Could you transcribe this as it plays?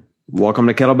Welcome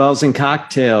to Kettlebells and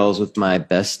Cocktails with my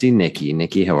bestie, Nikki.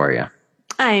 Nikki, how are you?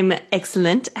 I'm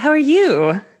excellent. How are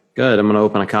you? Good. I'm going to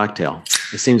open a cocktail.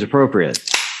 It seems appropriate.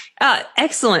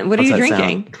 Excellent. What are you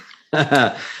drinking?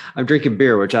 I'm drinking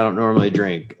beer, which I don't normally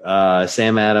drink.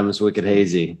 Sam Adams Wicked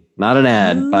Hazy. Not an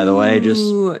ad, by the way,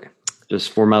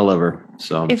 just for my liver.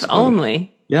 So if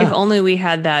only we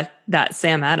had that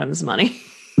Sam Adams money.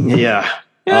 Yeah.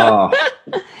 Oh,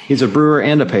 he's a brewer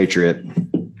and a patriot.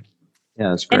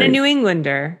 Yeah, that's great. And a New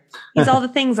Englander. He's all the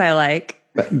things I like.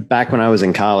 Back when I was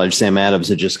in college, Sam Adams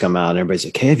had just come out, and everybody's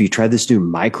like, "Hey, have you tried this new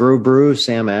microbrew,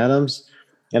 Sam Adams?"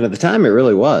 And at the time, it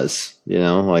really was.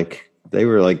 Like they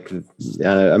were like,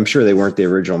 I'm sure they weren't the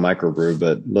original microbrew,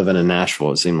 but living in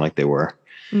Nashville, it seemed like they were.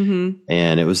 Mm-hmm.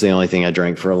 And it was the only thing I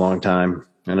drank for a long time.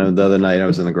 I know the other night I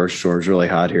was in the grocery store. It was really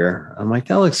hot here. I'm like,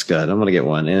 that looks good. I'm going to get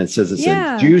one. And it says it's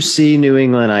a juicy New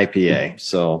England IPA.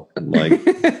 So like,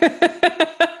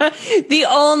 the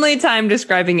only time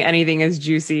describing anything as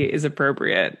juicy is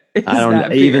appropriate.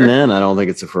 Even then, I don't think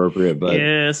it's appropriate, but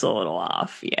it's a little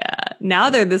off. Yeah.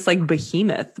 Now they're this like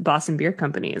behemoth. Boston Beer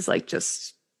Company is like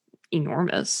just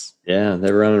enormous. Yeah.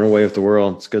 They're running away with the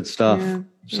world. It's good stuff. Yeah,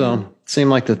 so it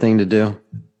seemed like the thing to do.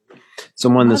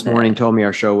 Someone this morning told me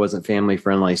our show wasn't family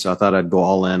friendly, so I thought I'd go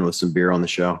all in with some beer on the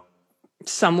show.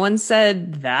 Someone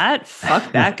said that?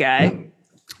 Fuck that guy.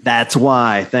 That's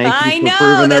why. Thank you for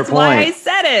proving their point. That's why I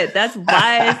said it. That's why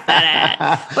I said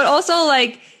it. But also,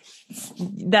 like,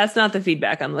 that's not the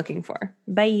feedback I'm looking for.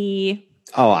 Bye.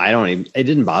 Oh, it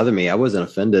didn't bother me. I wasn't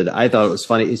offended. I thought it was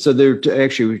funny. So there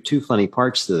actually were two funny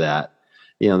parts to that.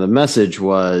 The message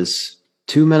was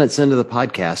 2 minutes into the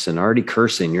podcast and already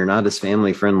cursing. You're not as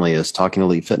family friendly as Talking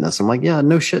Elite Fitness. I'm like, yeah,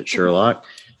 no shit, Sherlock.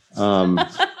 Oh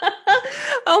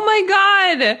my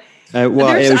God.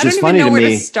 Well, it was just funny to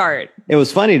me. Start. It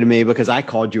was funny to me because I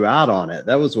called you out on it.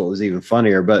 That was what was even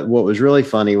funnier. But what was really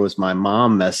funny was my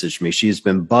mom messaged me. She's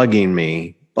been bugging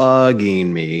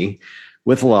me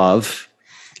with love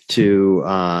to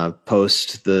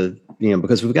post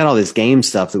because we've got all this game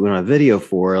stuff that we don't have video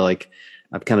for. Like,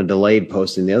 I've kind of delayed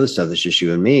posting the other stuff that's just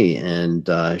you and me.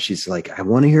 And she's like, I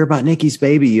want to hear about Nikki's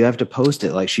baby. You have to post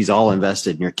it. Like, she's all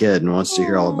invested in your kid and wants to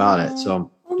hear all about it. So,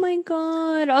 oh my God.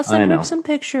 I'll send her some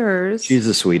pictures. She's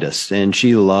the sweetest and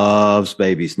she loves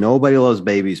babies. Nobody loves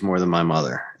babies more than my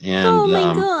mother. And, oh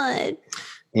my God.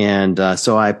 And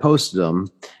so I posted them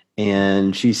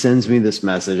and she sends me this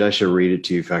message. I should read it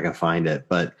to you if I can find it.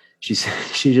 But she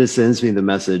just sends me the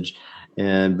message.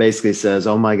 And basically says,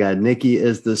 oh my God, Nikki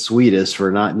is the sweetest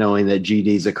for not knowing that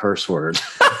GD's a curse word.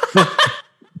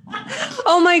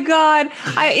 Oh my God.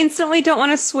 I instantly don't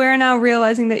want to swear now,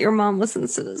 realizing that your mom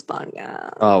listens to this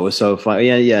podcast. Oh, it was so fun.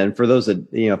 Yeah. And for those that,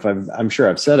 I'm sure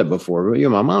I've said it before, but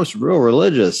my mom's real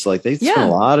religious. Like they spend a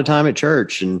lot of time at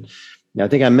church. And I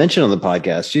think I mentioned on the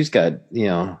podcast, she's got,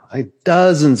 like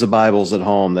dozens of Bibles at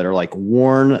home that are like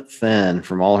worn thin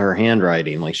from all her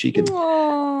handwriting. Like she could,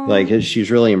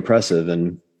 she's really impressive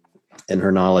in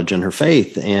her knowledge and her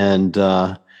faith. And,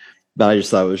 but I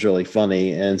just thought it was really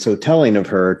funny. And so telling of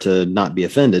her to not be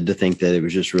offended, to think that it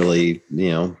was just really,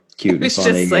 cute and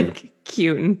funny. Just like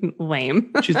cute and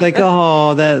lame. She's like,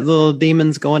 oh, that little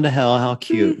demon's going to hell. How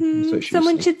cute. Mm-hmm.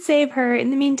 Someone should save her.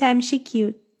 In the meantime, she's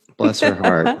cute. Bless her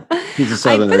heart. He's a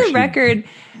Southerner.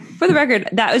 For the record,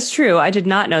 that was true. I did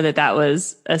not know that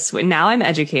was a swing. Now I'm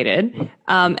educated.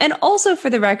 And also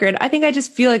for the record, I think I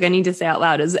just feel like I need to say out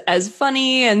loud, as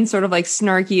funny and sort of like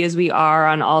snarky as we are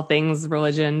on all things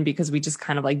religion, because we just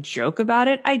kind of like joke about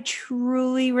it. I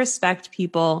truly respect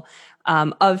people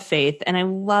of faith. And I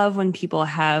love when people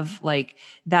have like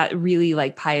that really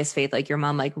like pious faith, like your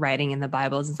mom, like writing in the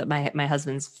Bibles and stuff. My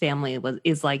husband's family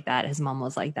is like that. His mom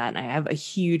was like that. And I have a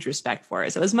huge respect for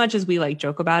it. So as much as we like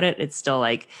joke about it, it's still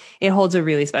like, it holds a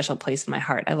really special place in my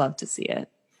heart. I love to see it.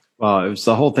 Well,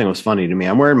 the whole thing was funny to me.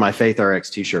 I'm wearing my Faith RX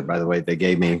t-shirt, by the way, they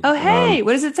gave me. Oh, hey,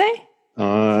 what does it say?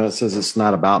 It says it's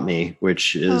not about me,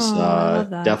 which is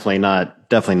definitely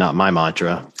not my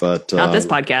mantra, but not this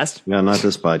podcast. No, not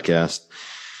this podcast.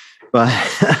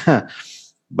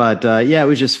 But yeah, it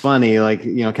was just funny, like,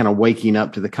 kind of waking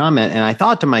up to the comment. And I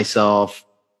thought to myself,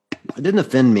 it didn't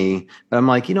offend me, but I'm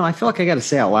like, I feel like I got to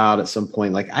say out loud at some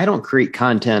point, like, I don't create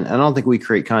content. I don't think we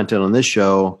create content on this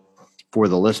show for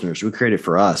the listeners. We create it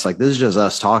for us. Like, this is just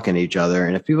us talking to each other.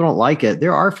 And if people don't like it,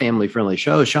 there are family friendly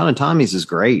shows. Sean and Tommy's is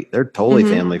great. They're totally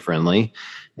family friendly.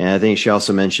 And I think she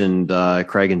also mentioned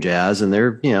Craig and Jazz, and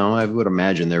they're, I would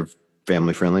imagine they're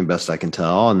family friendly, best I can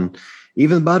tell. And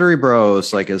even Buttery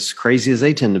Bros, like, as crazy as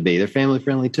they tend to be, they're family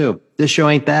friendly too. This show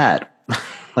ain't that.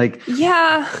 Like,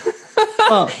 yeah.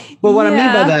 well, but what I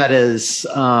mean by that is,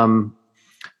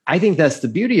 I I think that's the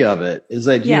beauty of it is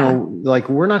that, you know, like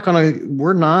we're not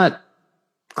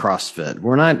CrossFit.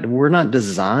 We're not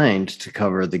designed to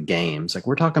cover the games. Like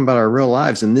we're talking about our real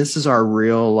lives, and this is our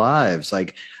real lives.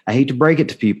 Like I hate to break it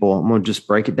to people. I'm going to just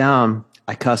break it down.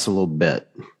 I cuss a little bit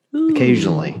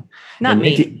occasionally. Not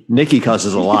me. Nikki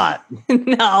cusses a lot.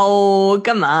 No,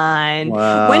 come on.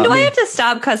 When do I have to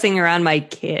stop cussing around my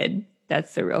kid?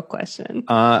 That's the real question.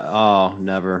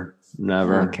 Never.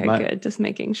 Okay, good. Just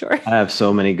making sure. I have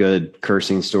so many good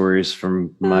cursing stories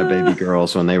from my baby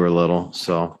girls when they were little.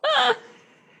 So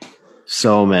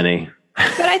many.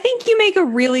 But I think you make a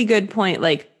really good point.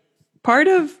 Like part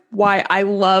of why I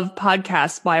love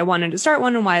podcasts, why I wanted to start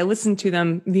one and why I listen to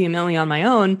them via Millie on my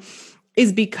own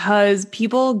is because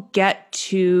people get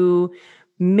to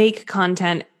make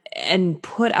content and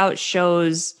put out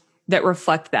shows that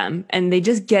reflect them, and they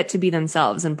just get to be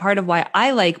themselves. And part of why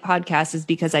I like podcasts is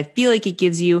because I feel like it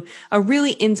gives you a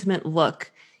really intimate look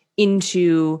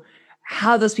into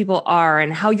how those people are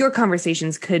and how your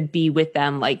conversations could be with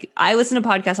them. Like I listen to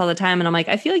podcasts all the time and I'm like,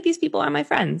 I feel like these people are my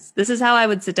friends. This is how I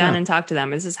would sit down and talk to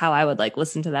them. This is how I would like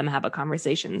listen to them have a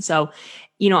conversation. So,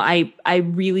 you know, I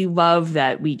really love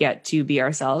that we get to be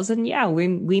ourselves, and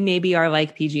we maybe are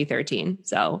like PG-13.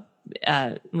 So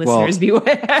listeners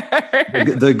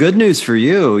beware. The good news for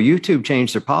you, YouTube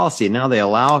changed their policy. Now they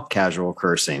allow casual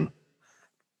cursing.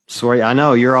 Sorry, I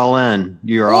know you're all in.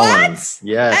 You're all in.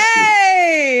 Yes. Hey!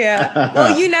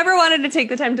 Well, you never wanted to take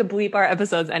the time to bleep our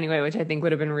episodes anyway, which I think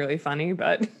would have been really funny,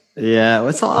 but yeah,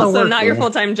 it's a lot of work, not your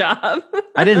full-time job.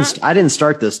 I didn't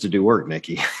start this to do work,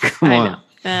 Nikki. Come on.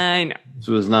 I know. This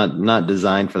was not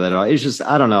designed for that at all. It's just,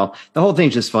 I don't know. The whole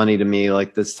thing's just funny to me.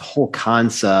 Like this whole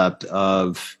concept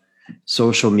of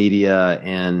social media,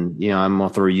 and you know, I'm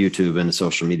gonna throw YouTube into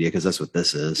social media because that's what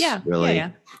this is.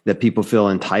 That people feel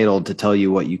entitled to tell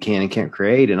you what you can and can't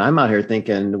create. And I'm out here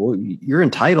thinking, well, you're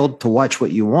entitled to watch what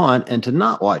you want and to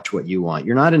not watch what you want.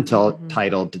 You're not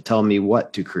entitled to tell me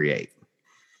what to create.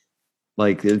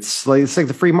 Like it's like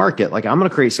the free market. Like I'm going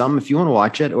to create something. If you want to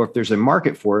watch it, or if there's a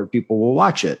market for it, people will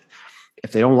watch it.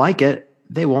 If they don't like it,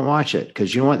 they won't watch it.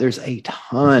 Because you know what? There's a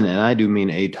ton, and I do mean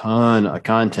a ton of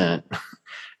content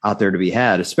out there to be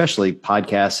had, especially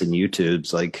podcasts and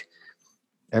YouTubes. Like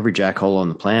every jackhole on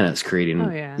the planet is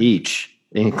creating each,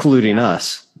 including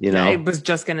us, you know. I was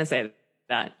just going to say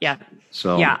that. Yeah.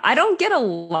 So, I don't get a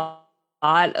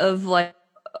lot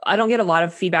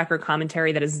of feedback or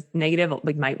commentary that is negative.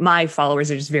 Like my followers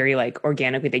are just very like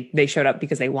organically, they showed up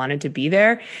because they wanted to be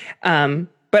there.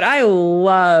 But I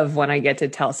love when I get to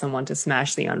tell someone to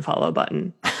smash the unfollow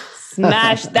button.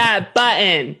 Smash that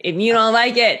button. If you don't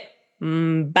like it,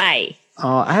 bye.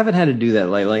 Oh, I haven't had to do that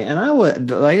lately. And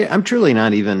I'm truly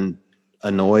not even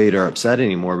annoyed or upset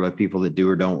anymore by people that do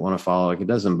or don't want to follow. Like it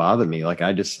doesn't bother me. Like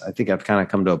I think I've kind of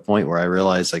come to a point where I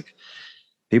realize like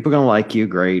people are going to like you.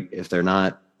 Great. If they're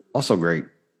not, also great.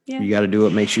 You got to do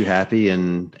what makes you happy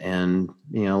and,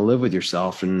 you know, live with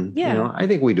yourself. And, you know, I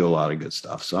think we do a lot of good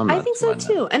stuff. So I think so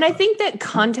too. And I think that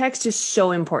context is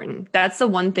so important. That's the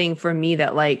one thing for me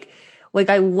that like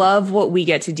I love what we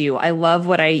get to do. I love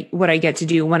what I get to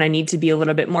do when I need to be a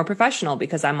little bit more professional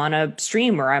because I'm on a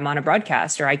stream or I'm on a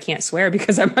broadcast or I can't swear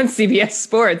because I'm on CBS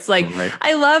Sports. Like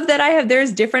I love that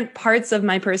there's different parts of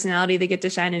my personality that get to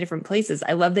shine in different places.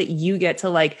 I love that you get to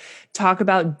like talk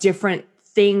about different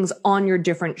things on your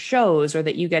different shows, or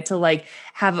that you get to like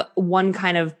have one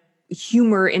kind of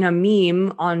humor in a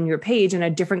meme on your page and a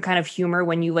different kind of humor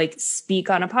when you like speak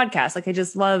on a podcast. Like I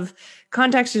just love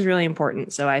context is really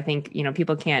important. So I think, you know,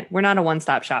 we're not a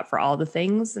one-stop shop for all the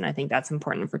things. And I think that's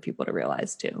important for people to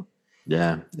realize too.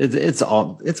 Yeah. It's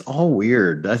all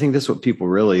weird. I think that's what people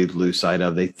really lose sight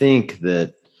of. They think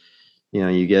that, you know,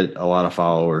 you get a lot of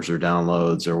followers or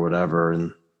downloads or whatever,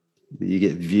 and you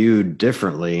get viewed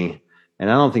differently. And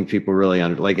I don't think people really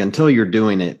until you're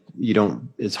doing it,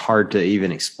 it's hard to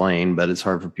even explain, but it's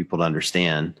hard for people to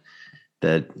understand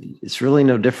that it's really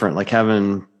no different. Like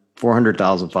having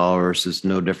 400,000 followers is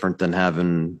no different than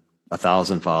having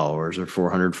 1,000 followers or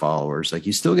 400 followers. Like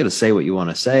you still get to say what you want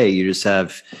to say. You just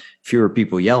have fewer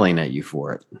people yelling at you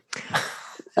for it.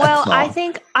 Well, I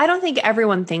don't think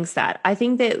everyone thinks that. I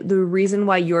think that the reason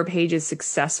why your page is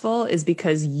successful is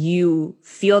because you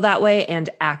feel that way and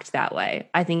act that way.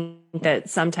 I think that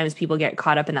sometimes people get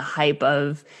caught up in the hype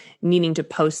of needing to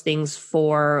post things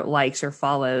for likes or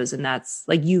follows. And that's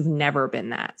like, you've never been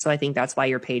that. So I think that's why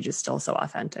your page is still so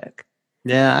authentic.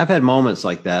 Yeah, I've had moments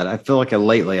like that. I feel like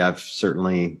lately I've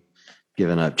certainly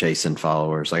given up chasing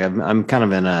followers. Like I'm kind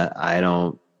of in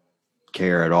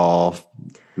care at all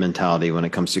mentality when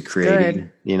it comes to creating.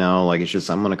 You know, like it's just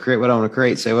I'm going to create what I want to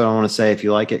create, say what I want to say. If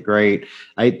you like it, great.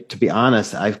 To be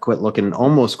honest, I've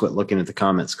almost quit looking at the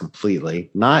comments completely.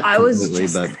 Not I was completely,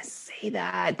 just but gonna say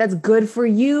that. That's good for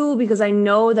you because I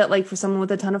know that like for someone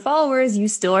with a ton of followers, you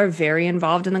still are very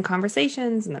involved in the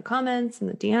conversations and the comments and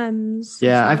the DMs.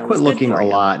 yeah, So I've that quit was good looking for a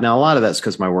you. lot. Now, a lot of that's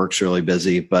because my work's really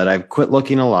busy, but I've quit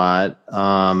looking a lot.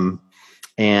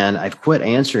 And I've quit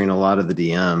answering a lot of the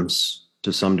DMs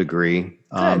to some degree.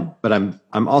 Good. But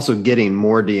I'm also getting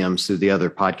more DMs through the other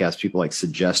podcast people like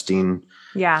suggesting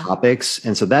Yeah. topics.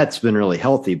 And so that's been really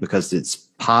healthy because it's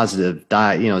positive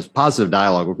it's positive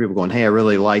dialogue where people going, hey, I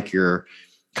really like your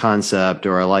concept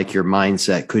or I like your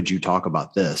mindset. Could you talk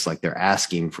about this? Like they're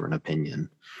asking for an opinion.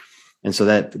 And so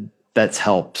that's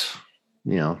helped,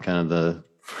 kind of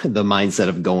the mindset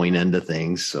of going into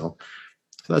things. So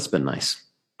that's been nice.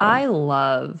 I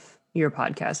love your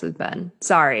podcast with Ben.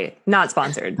 Sorry, not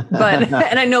sponsored, but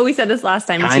and I know we said this last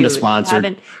time Kind too. of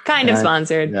sponsored. Kind of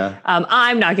sponsored. Yeah.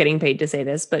 I'm not getting paid to say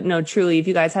this, but no, truly, if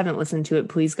you guys haven't listened to it,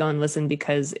 please go and listen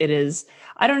because it is.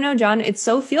 I don't know, John. It's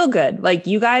so feel good. Like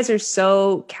you guys are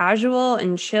so casual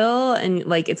and chill, and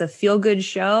like it's a feel good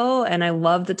show. And I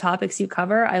love the topics you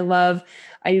cover.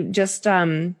 I just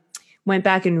went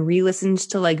back and re-listened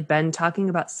to like Ben talking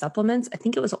about supplements. I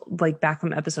think it was like back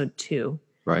from episode 2.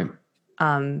 Right.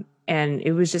 And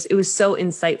it was so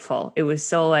insightful. It was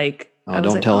so like,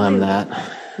 don't tell him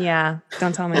that. Yeah.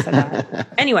 Don't tell him I said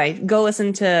that. Anyway, go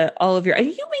listen to all of are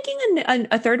you making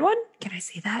a third one? Can I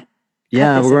say that?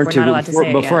 Yeah, we're going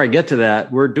to, before I get to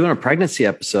that, we're doing a pregnancy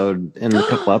episode in a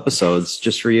couple episodes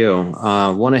just for you.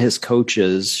 One of his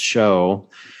coaches, Show,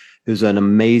 who's an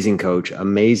amazing coach,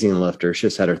 amazing lifter. She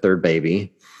just had her third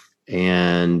baby.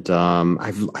 And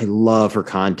I love her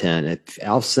content.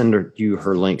 I'll send you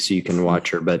her link so you can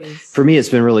watch her. But for me, it's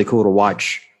been really cool to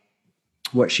watch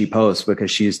what she posts because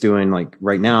she's doing like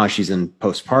right now she's in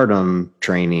postpartum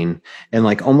training and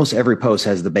like almost every post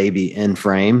has the baby in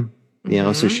frame,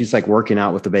 so she's like working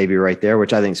out with the baby right there,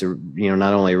 which I think is,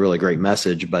 not only a really great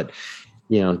message, but,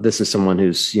 this is someone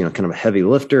who's, kind of a heavy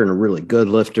lifter and a really good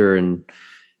lifter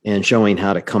and showing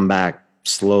how to come back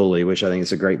slowly, which I think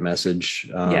is a great message.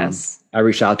 Yes. I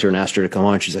reached out to her and asked her to come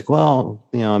on. She's like, well,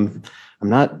 I'm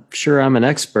not sure I'm an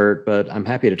expert, but I'm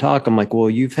happy to talk. I'm like,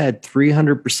 well, you've had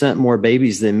 300% more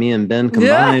babies than me and Ben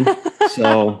combined.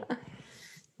 So,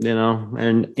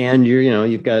 and you're,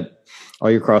 you've got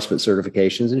all your CrossFit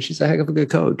certifications and she's a heck of a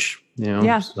good coach.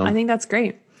 Yeah, so. I think that's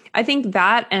great. I think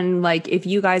that, and like, if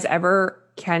you guys ever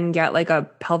can get like a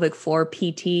pelvic floor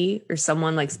PT or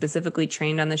someone like specifically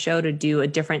trained on the show to do a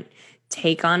different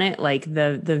take on it, like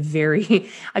the very,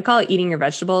 I call it eating your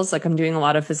vegetables. Like I'm doing a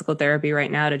lot of physical therapy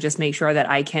right now to just make sure that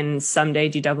I can someday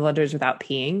do double unders without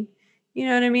peeing. You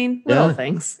know what I mean? Little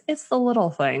things. It's the little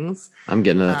things. I'm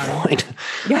getting to that point.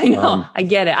 Yeah, I know. I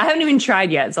get it. I haven't even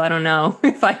tried yet, so I don't know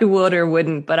if I would or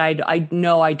wouldn't, but I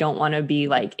know I don't want to be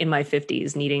like in my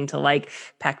 50s needing to like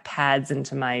pack pads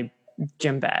into my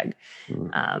gym bag.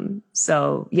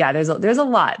 So yeah, there's a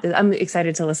lot. I'm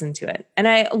excited to listen to it. And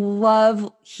I love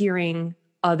hearing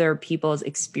other people's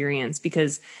experience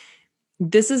because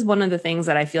this is one of the things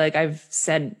that I feel like I've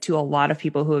said to a lot of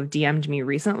people who have DM'd me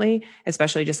recently,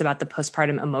 especially just about the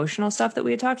postpartum emotional stuff that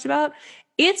we had talked about.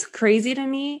 It's crazy to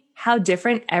me how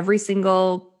different every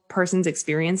single person's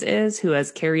experience is who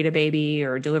has carried a baby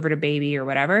or delivered a baby or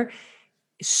whatever.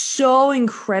 So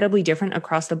incredibly different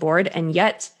across the board. And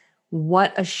yet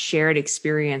what a shared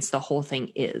experience the whole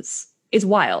thing is. It's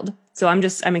wild. So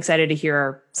I'm excited to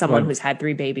hear someone who's had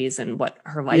 3 babies and what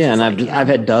her life is. Yeah, and like, I've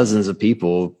had dozens of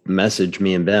people message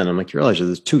me and Ben. I'm like, you realize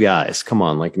there's 2 guys. Come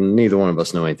on, like neither one of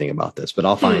us know anything about this, but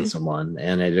I'll find someone.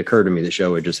 And it occurred to me the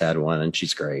show had just had one, and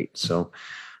she's great. So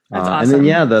that's awesome. And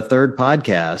then the third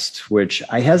podcast, which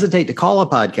I hesitate to call a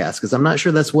podcast because I'm not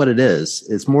sure that's what it is.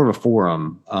 It's more of a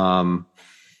forum.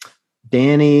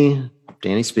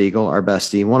 Danny Spiegel, our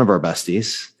bestie, one of our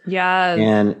besties. Yeah.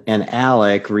 And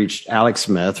Alex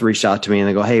Smith reached out to me and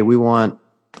they go, hey, we want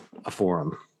a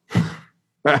forum.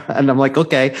 And I'm like,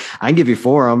 okay, I can give you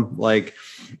forum.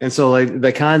 And so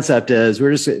the concept is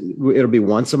it'll be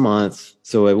once a month.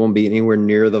 So it won't be anywhere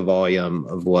near the volume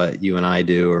of what you and I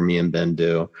do or me and Ben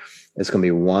do. It's going to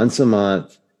be once a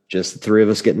month, just the 3 of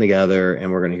us getting together,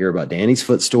 and we're going to hear about Danny's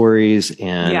foot stories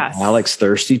and Alex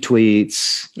thirsty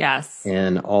tweets. Yes.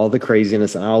 And all the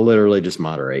craziness. And I'll literally just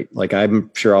moderate. Like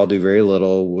I'm sure I'll do very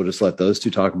little. We'll just let those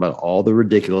 2 talk about all the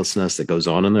ridiculousness that goes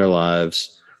on in their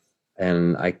lives.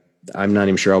 And I'm not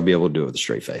even sure I'll be able to do it with a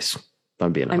straight face.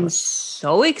 I'm being I'm honest.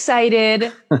 so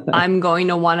excited. I'm going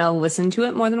to want to listen to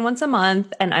it more than once a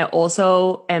month. And I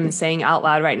also am saying out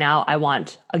loud right now, I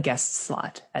want a guest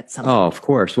slot at some Oh, point. of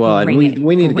course. Well, and we need to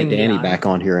get Bring me Danny on. back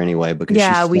on here anyway, because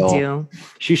Yeah, we do.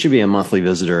 she should be a monthly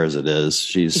visitor as it is.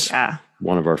 She's Yeah.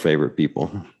 one of our favorite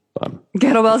people.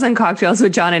 Kettlebells and cocktails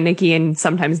with John and Nikki and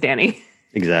sometimes Danny.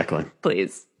 Exactly.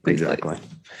 Please. Exactly.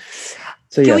 Please.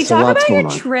 So Can yeah, we so talk lots about going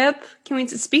your on. trip?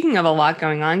 Speaking of a lot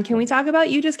going on, can we talk about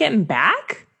you just getting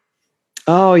back?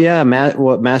 Oh yeah,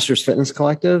 Masters Fitness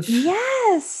Collective?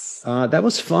 Yes. That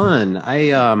was fun.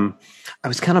 I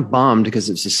was kind of bummed because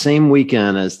it's the same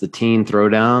weekend as the teen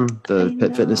throwdown, the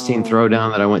Pit Fitness teen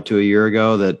throwdown that I went to a year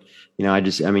ago. That, I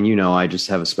just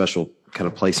have a special kind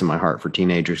of place in my heart for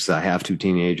teenagers because I have two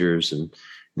teenagers, and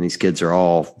these kids are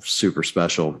all super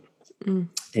special.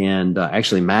 And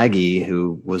actually, Maggie,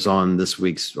 who was on last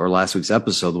week's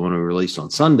episode, the one we released on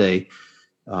Sunday,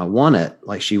 won it.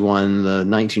 Like, she won the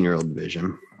 19-year-old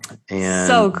division. And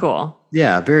so cool.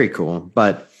 Yeah, very cool.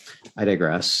 But I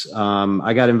digress.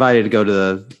 I got invited to go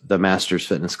to the Masters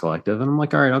Fitness Collective, and I'm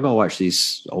like, all right, I'll go watch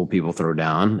these old people throw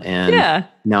down. And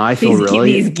now I feel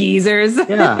these geezers.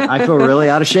 Yeah, I feel really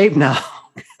out of shape now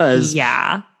because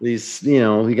these,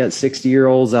 we got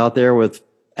 60-year-olds out there with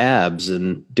abs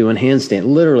and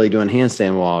literally doing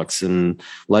handstand walks and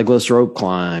legless rope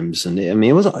climbs. And I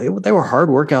mean, they were hard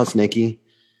workouts, Nikki.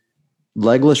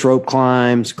 Legless rope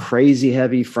climbs, crazy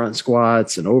heavy front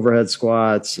squats and overhead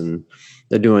squats, and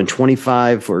they're doing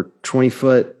 25 or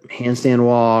 20-foot handstand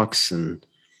walks, and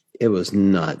it was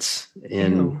nuts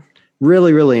and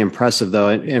really, really impressive though.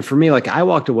 And for me, like, I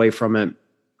walked away from it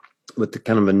with the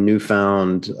kind of a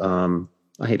newfound,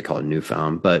 I hate to call it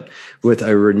newfound, but with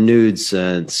a renewed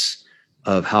sense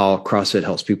of how CrossFit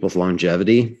helps people with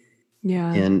longevity.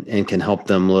 Yeah. And can help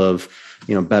them live,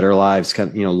 better lives,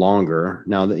 longer.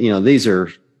 Now, these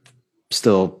are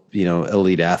still,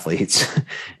 elite athletes,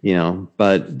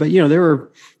 but there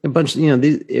were a bunch,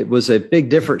 it was a big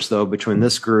difference though between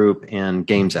this group and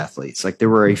games athletes. Like, there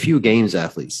were a few games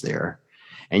athletes there,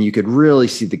 and you could really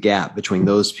see the gap between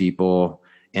those people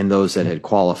and those that had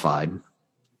qualified.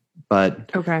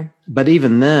 But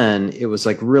even then, it was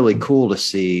like really cool to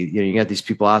see, you got these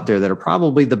people out there that are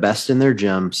probably the best in their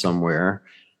gym somewhere,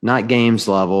 not games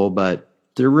level, but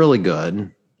they're really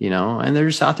good, and they're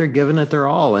just out there giving it their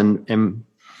all. And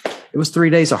it was 3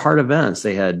 days of hard events.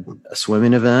 They had a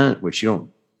swimming event, which you don't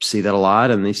see that a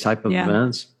lot in these type of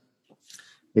events.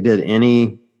 They did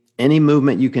any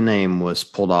movement you can name was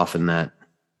pulled off in that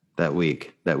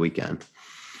weekend.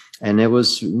 And it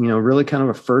was, really kind of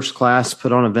a first class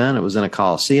put on event. It was in a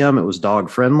Coliseum. It was dog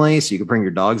friendly, so you could bring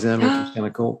your dogs in, which was kind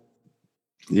of cool.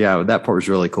 Yeah, that part was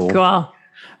really cool. Cool.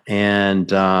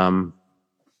 And I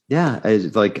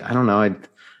don't know.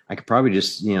 I could probably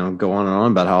just, go on and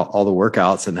on about how all the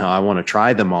workouts and how I want to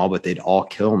try them all, but they'd all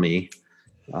kill me.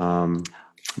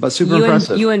 But super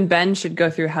impressive. You and Ben should go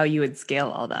through how you would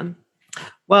scale all them.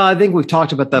 Well, I think we've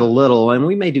talked about that a little, and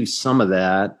we may do some of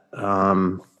that.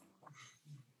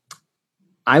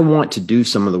 I want to do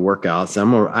some of the workouts. I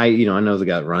know the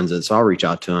guy that runs it, so I'll reach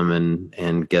out to him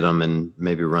and get them and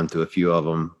maybe run through a few of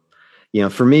them.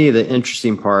 For me, the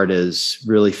interesting part is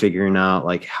really figuring out,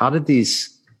 like, how did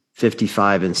these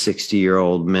 55 and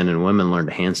 60-year-old men and women learn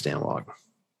to handstand walk?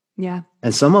 Yeah.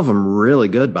 And some of them really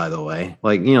good, by the way.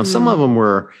 Like, some of them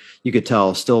were, you could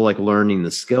tell, still like learning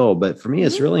the skill. But for me,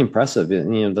 it's really impressive.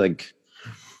 I'm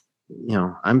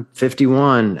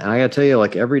 51, and I got to tell you,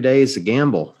 like, every day is a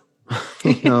gamble.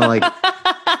 Like,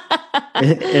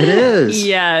 it is.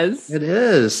 Yes. It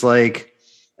is. Like,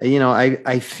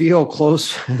 I feel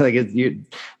close, like, you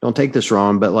don't take this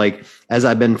wrong, but like, as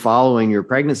I've been following your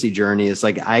pregnancy journey, it's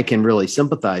like, I can really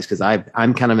sympathize, because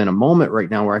I'm kind of in a moment right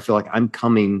now where I feel like I'm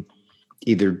coming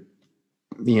either,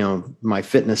 my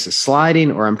fitness is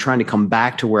sliding, or I'm trying to come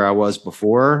back to where I was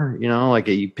before, like,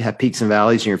 you have peaks and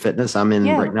valleys in your fitness.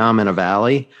 Right now I'm in a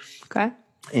valley. Okay.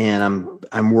 And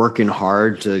I'm working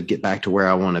hard to get back to where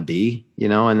I want to be,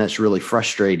 and that's really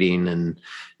frustrating. And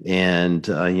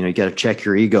you got to check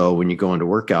your ego when you go into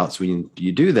workouts, when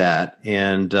you do that.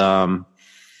 And,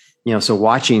 so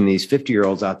watching these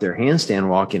 50-year-olds out there handstand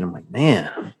walking, I'm like,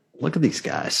 man, look at these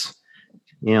guys,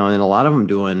 and a lot of them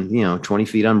doing, 20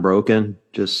 feet unbroken,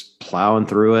 just plowing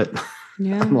through it.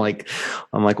 Yeah. I'm like,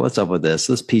 what's up with this?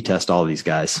 Let's P-test all these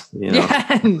guys.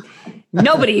 Yeah.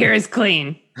 Nobody here is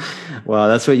clean. Well,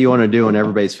 that's what you want to do when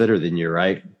everybody's fitter than you,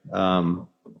 right?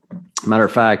 Matter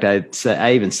of fact,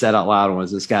 I even said out loud,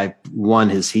 was this guy won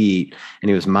his heat, and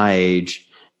he was my age,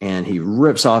 and he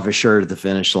rips off his shirt at the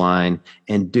finish line,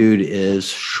 and dude is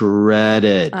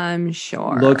shredded. I'm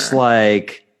sure. Looks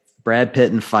like Brad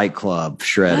Pitt in Fight Club,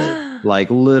 shredded, like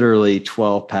literally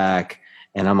 12-pack.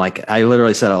 And I'm like, I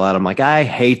literally said out loud, I'm like, I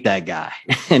hate that guy.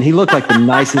 And he looked like the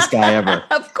nicest guy ever.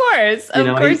 Of course. Of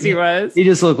course he was. He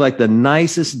just looked like the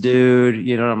nicest dude,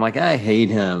 you know, and I'm like, I hate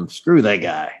him. Screw that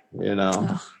guy, you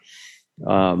know.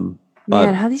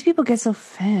 Man, how these people get so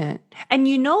fit. And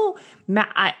you know,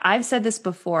 I've said this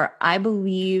before. I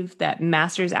believe that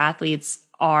masters athletes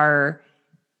are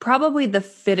probably the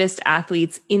fittest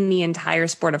athletes in the entire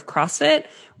sport of CrossFit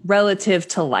relative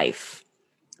to life.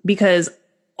 Because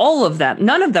all of them,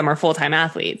 none of them are full-time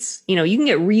athletes. You know, you can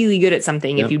get really good at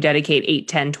something if you dedicate 8,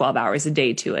 10, 12 hours a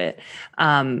day to it.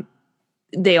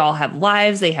 They all have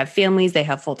lives, they have families, they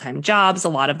have full-time jobs. A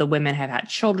lot of the women have had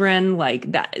children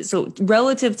like that. So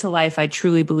relative to life, I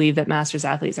truly believe that masters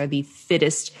athletes are the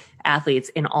fittest athletes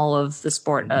in all of the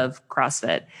sport of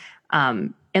CrossFit.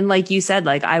 And like you said,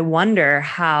 like, I wonder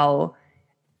how,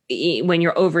 when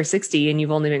you're over 60 and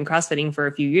you've only been CrossFitting for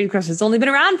a few years, CrossFit's only been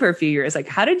around for a few years. Like,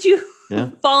 how did you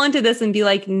fall into this and be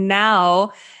like,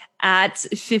 now at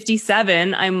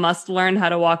 57, I must learn how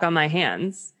to walk on my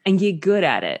hands and get good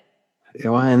at it?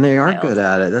 Yeah, well, and they are good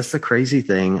at it. That's the crazy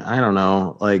thing. I don't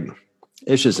know. Like,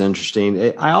 it's just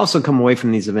interesting. I also come away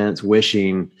from these events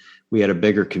wishing we had a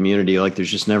bigger community. Like,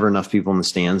 there's just never enough people in the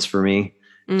stands for me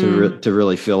to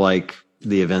really feel like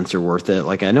the events are worth it.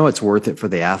 Like, I know it's worth it for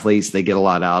the athletes. They get a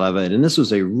lot out of it. And this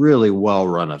was a really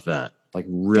well-run event, like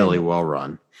really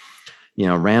well-run. You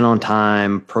know, ran on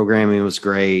time, programming was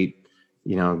great,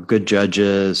 you know, good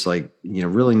judges, like, you know,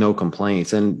 really no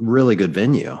complaints, and really good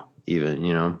venue even,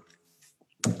 you know.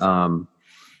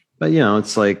 But you know,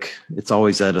 it's like, it's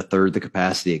always at a third the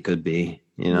capacity it could be,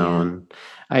 you know, and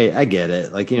I get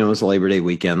it. Like, you know, it was a Labor Day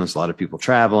weekend. There's a lot of people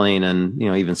traveling, and, you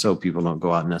know, even so, people don't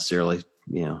go out and necessarily,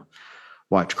 you know,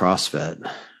 watch CrossFit,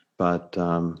 but,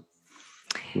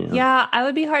 you know. Yeah, I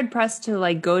would be hard pressed to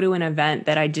like go to an event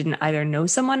that I didn't either know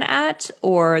someone at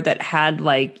or that had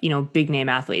like, you know, big name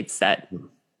athletes that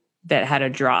had a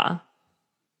draw.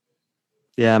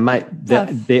 Yeah,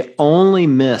 the only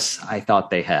miss I thought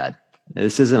they had.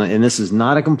 This is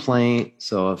not a complaint.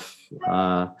 So if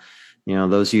you know,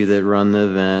 those of you that run the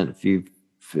event,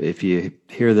 if you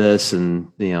hear this,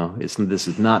 and you know, this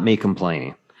is not me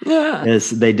complaining. Yeah,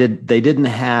 they didn't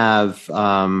have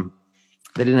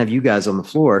you guys on the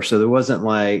floor, so there wasn't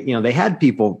like, you know, they had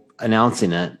people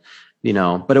announcing it, you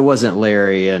know, but it wasn't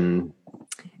Larry and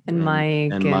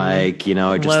Mike, you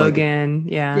know, just Logan,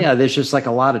 like, yeah, there's just like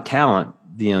a lot of talent,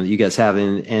 you know, you guys have,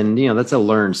 and you know, that's a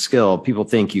learned skill. People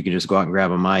think you can just go out and grab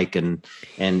a mic and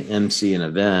MC an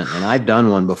event, and I've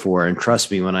done one before, and trust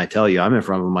me when I tell you, I'm in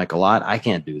front of a mic a lot. I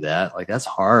can't do that. Like, that's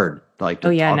hard. Like,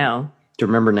 to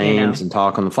remember names and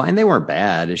talk on the fly. And they weren't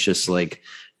bad. It's just like,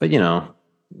 but you know,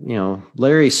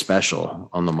 Larry's special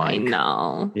on the mic. I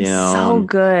know. You know, so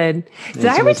good. Did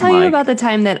I ever tell you about the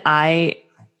time that I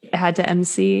had to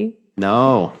MC?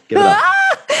 No. Give it up.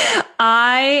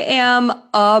 I am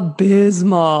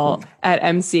abysmal at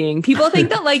emceeing. People think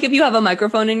that like if you have a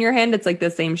microphone in your hand, it's like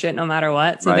the same shit no matter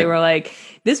what. So they were like,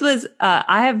 this was,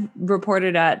 I have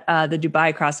reported at the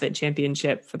Dubai CrossFit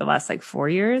Championship for the last like 4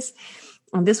 years.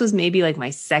 And this was maybe like my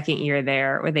second year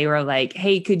there, where they were like,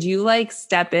 hey, could you like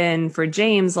step in for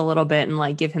James a little bit and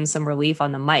like give him some relief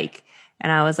on the mic?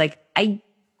 And I was like, I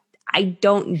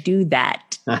don't do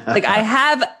that. Like, I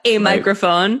have a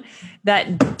microphone.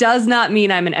 That does not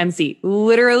mean I'm an MC.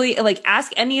 Literally, like,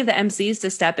 ask any of the MCs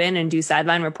to step in and do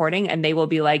sideline reporting, and they will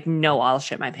be like, no, I'll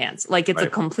shit my pants. Like, it's a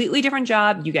completely different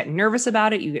job. You get nervous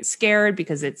about it. You get scared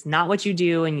because it's not what you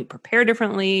do, and you prepare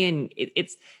differently, and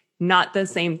it's not the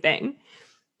same thing.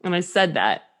 And I said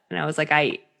that, and I was like,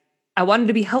 I wanted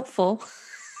to be helpful.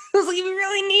 I was like, if you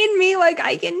really need me, like,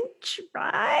 I can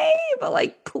try, but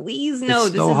like, please, no,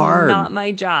 this is not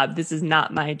my job. This is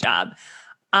not my job.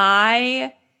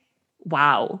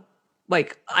 Wow.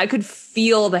 Like, I could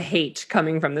feel the hate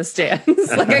coming from the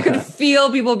stands. Like, I could feel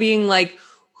people being like,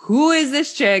 who is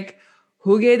this chick?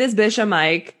 Who gave this bitch a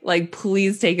mic? Like,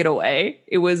 please take it away.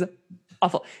 It was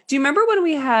awful. Do you remember when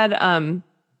we had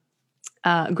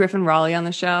Griffin Raleigh on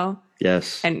the show?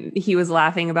 Yes. And he was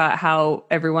laughing about how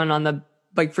everyone on the,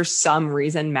 like, for some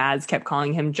reason, Mads kept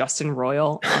calling him Justin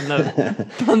Royal on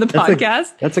the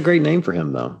podcast. That's a great name for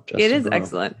him, though. Justin it is Royal.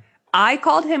 Excellent. I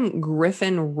called him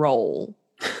Griffin Roll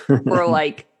for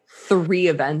like 3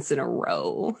 events in a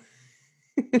row.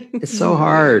 It's so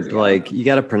hard. Like, you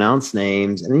got to pronounce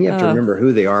names, and then you have to remember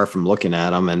who they are from looking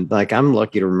at them. And like, I'm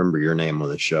lucky to remember your name on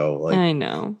the show. Like, I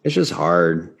know. It's just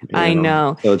hard. I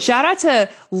know. So shout out to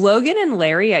Logan and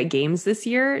Larry at Games this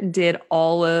year. Did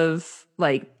all of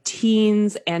like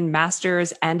teens and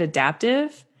masters and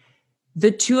adaptive.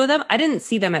 the two of them, I didn't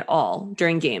see them at all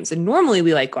during games. And normally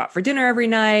we like go out for dinner every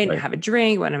night and have a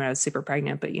drink when I was super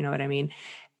pregnant, but you know what I mean?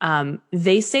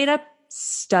 They stayed up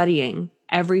studying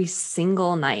every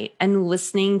single night and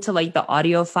listening to like the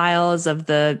audio files of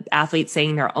the athletes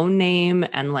saying their own name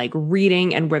and like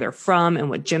reading and where they're from and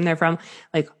what gym they're from.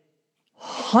 Like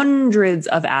hundreds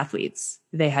of athletes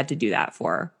they had to do that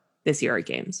for this year at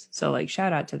games. So like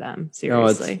shout out to them.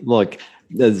 Seriously.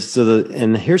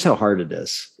 And here's how hard it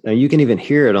is. Now, you can even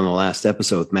hear it on the last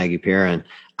episode with Maggie Perrin.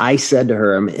 I said to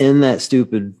her, I'm in that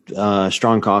stupid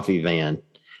Strong Coffee van.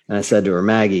 And I said to her,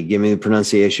 Maggie, give me the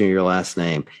pronunciation of your last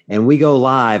name. And we go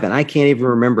live and I can't even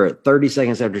remember it 30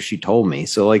 seconds after she told me.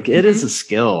 So like it is a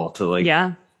skill to like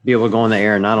be able to go on the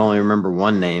air and not only remember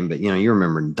one name, but you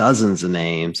remember dozens of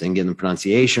names and getting the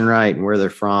pronunciation right and where they're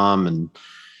from. And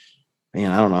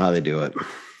man, I don't know how they do it.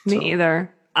 Me either.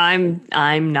 I'm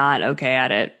not okay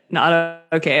at it. Not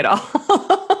okay at all.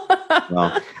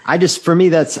 Well, I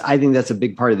think that's a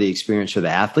big part of the experience for the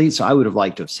athletes. So I would have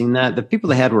liked to have seen that. The people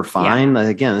they had were fine. Yeah.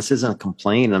 Again, this isn't a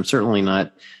complaint. I'm certainly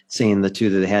not saying the two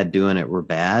that they had doing it were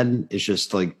bad. It's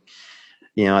just like,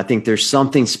 I think there's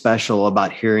something special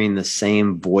about hearing the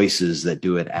same voices that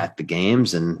do it at the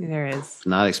games. And there is. It's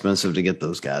not expensive to get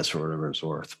those guys for whatever it's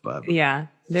worth. But yeah,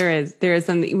 there is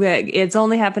something. It's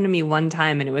only happened to me one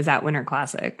time and it was at Winter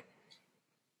Classic.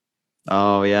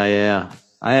 Oh, yeah.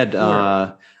 I had,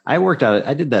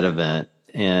 I did that event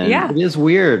and it is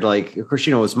weird. Like, of course,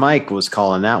 it was Mike was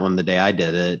calling that one the day I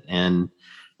did it. And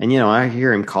I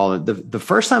hear him call it. The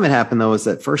first time it happened though, was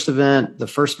that first event, the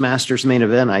first Masters main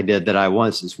event I did that I won.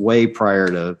 This is way prior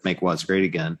to Make Watts Great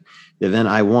Again. The event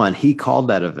I won, he called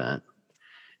that event.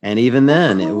 And even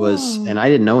then it was, and I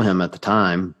didn't know him at the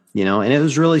time, and it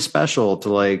was really special to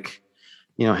like,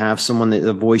 have someone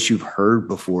the voice you've heard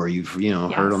before, you've,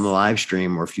 heard on the live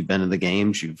stream, or if you've been to the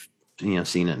games, you've,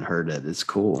 seen it and heard it. It's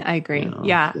cool. I agree.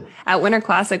 Yeah. At Winter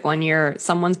Classic one year,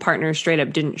 someone's partner straight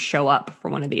up didn't show up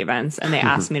for one of the events and they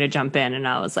asked me to jump in and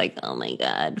I was like, oh my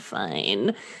God,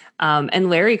 fine. And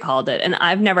Larry called it. And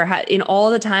I've never had, in all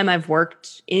the time I've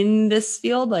worked in this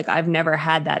field, like I've never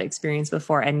had that experience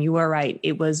before. And you are right.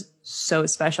 It was so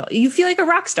special. You feel like a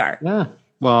rock star. Yeah.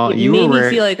 Well, you made me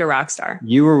feel like a rock star.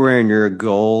 You were wearing your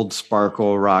gold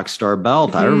sparkle rock star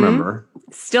belt. I remember.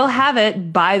 Still have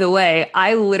it, by the way.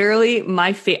 I literally,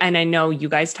 and I know you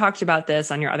guys talked about this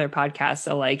on your other podcast,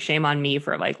 so like shame on me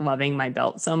for like loving my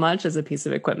belt so much as a piece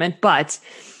of equipment, but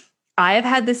I have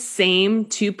had the same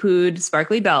two-pood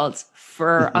sparkly belt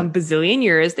for a bazillion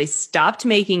years. They stopped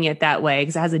making it that way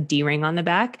because it has a D-ring on the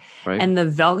back. Right. And the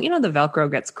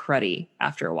Velcro gets cruddy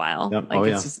after a while. Yep.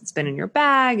 Like it's been in your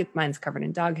bag. Mine's covered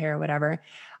in dog hair or whatever.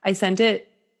 I sent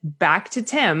it back to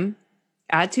Tim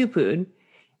at Two Pood.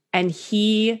 And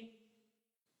he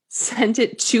sent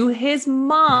it to his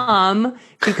mom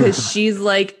because she's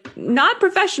like not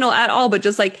professional at all, but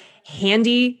just like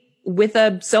handy with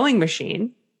a sewing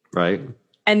machine. Right.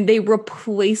 And they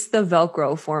replaced the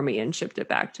Velcro for me and shipped it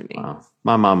back to me. Wow.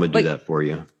 My mom would do that for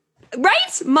you.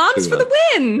 Right? Moms for the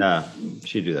win. Yeah.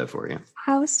 She'd do that for you.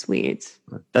 How sweet.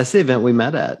 That's the event we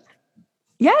met at.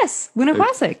 Yes. Winter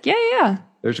Classic. Yeah.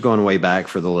 There's going way back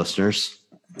for the listeners.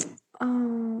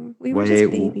 Oh, we were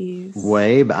just babies.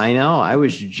 I know. I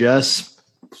was just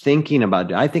thinking about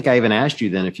it. I think I even asked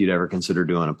you then if you'd ever consider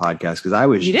doing a podcast because I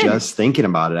was just thinking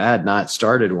about it. I had not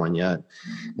started one yet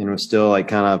and was still like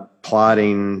kind of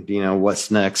plotting,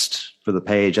 what's next for the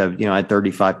page. I had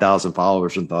 35,000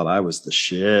 followers and thought I was the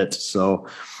shit. So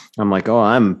I'm like, oh,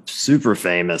 I'm super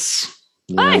famous.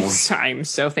 I'm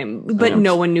so famous, but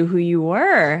no one knew who you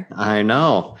were. I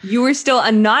know. You were still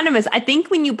anonymous. I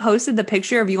think when you posted the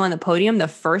picture of you on the podium the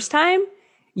first time,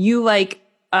 you like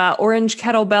orange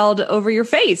kettlebelled over your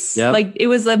face. Yep. Like it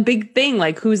was a big thing.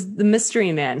 Like who's the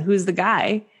mystery man? Who's the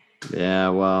guy? Yeah,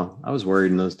 well, I was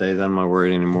worried in those days. I'm not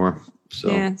worried anymore.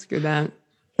 So yeah, screw that.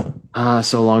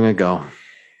 So long ago.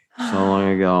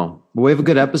 But we have a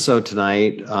good episode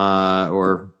tonight,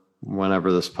 or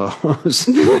whenever this posts.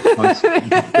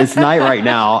 It's night right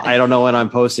now. I don't know when I'm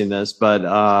posting this,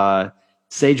 but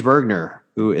Sage Bergner,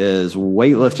 who is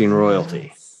weightlifting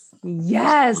royalty.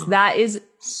 Yes, that is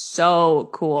so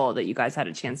cool that you guys had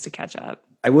a chance to catch up.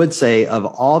 I would say of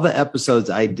all the episodes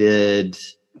I did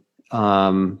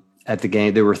at the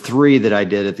game, there were 3 that I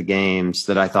did at the games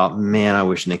that I thought, man, I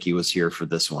wish Nikki was here for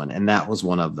this one. And that was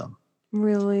one of them.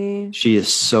 Really? She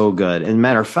is so good. And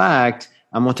matter of fact,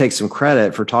 I'm going to take some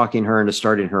credit for talking her into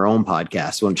starting her own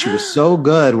podcast. When she was so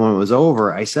good, when it was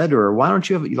over, I said to her, why don't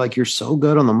you have, you're so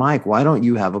good on the mic. Why don't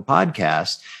you have a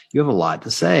podcast? You have a lot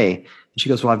to say. And she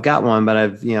goes, well, I've got one, but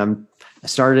I'm I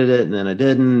started it and then I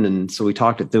didn't. And so we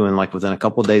talked it through, and like within a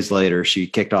couple of days later, she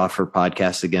kicked off her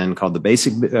podcast again called the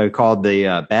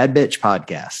Bad Bitch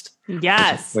Podcast.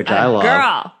 Yes. Which I love.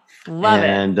 Girl. Love it.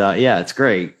 And yeah, it's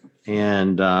great.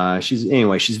 And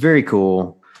she's very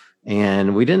cool.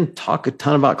 And we didn't talk a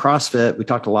ton about CrossFit. We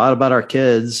talked a lot about our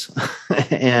kids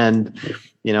and,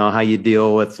 you know, how you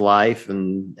deal with life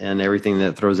and everything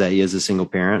that throws at you as a single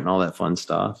parent and all that fun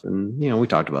stuff. And, you know, we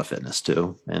talked about fitness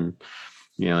too. And,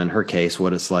 you know, in her case,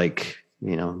 what it's like,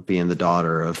 you know, being the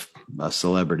daughter of a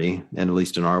celebrity, and at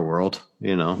least in our world,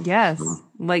 you know. Yes.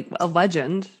 Like a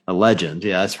legend. A legend.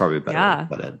 Yeah, that's probably a better way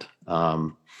to put it.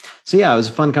 So yeah, it was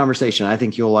a fun conversation. I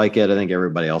think you'll like it. I think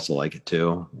everybody else will like it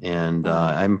too. And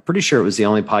I'm pretty sure it was the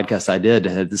only podcast I did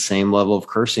that had the same level of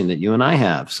cursing that you and I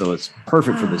have. So it's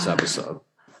perfect for this episode.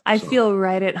 I feel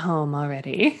right at home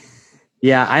already.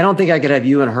 Yeah, I don't think I could have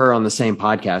you and her on the same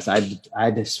podcast.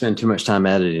 I'd spend too much time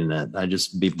editing it. I'd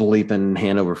just be bleeping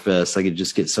hand over fist. I could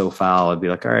just get so foul. I'd be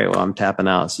like, all right, well, I'm tapping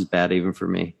out. This is bad even for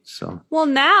me. So well,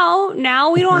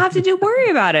 now we don't have to worry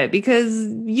about it because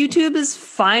YouTube is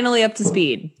finally up to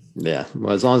speed. Yeah,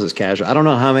 well, as long as it's casual. I don't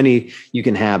know how many you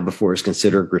can have before it's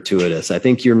considered gratuitous. I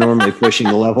think you're normally pushing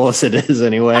the level as it is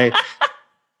anyway.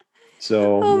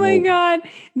 So, oh my God,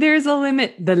 there's a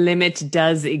limit. The limit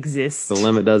does exist. The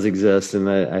limit does exist. And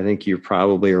I think you're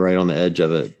probably right on the edge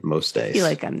of it most days. I feel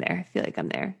like I'm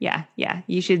there. Yeah.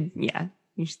 You should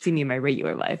see me in my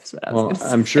regular life. Is what I was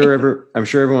I'm sure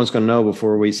everyone's going to know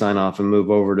before we sign off and move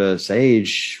over to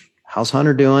Sage. How's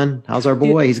Hunter doing? How's our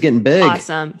boy? He's getting big.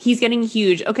 Awesome. He's getting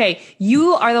huge. Okay.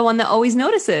 You are the one that always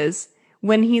notices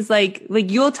when he's like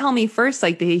you'll tell me first,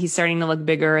 like he's starting to look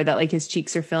bigger, that like his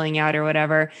cheeks are filling out or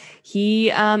whatever. He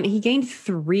gained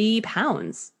 3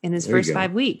 pounds in his first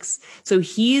 5 weeks. So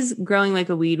he's growing like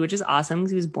a weed, which is awesome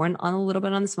because he was born on a little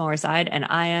bit on the smaller side. And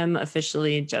I am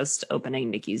officially just opening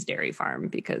Nikki's dairy farm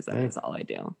because that is all I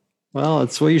do. Well,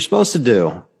 it's what you're supposed to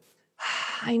do.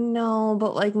 I know,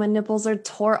 but like my nipples are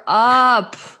tore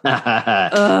up.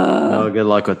 Oh, good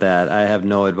luck with that. I have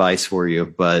no advice for you,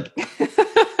 but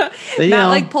Matt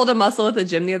like pulled a muscle at the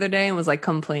gym the other day and was like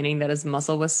complaining that his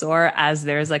muscle was sore as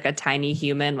there's like a tiny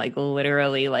human like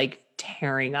literally like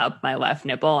tearing up my left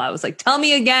nipple. I was like, tell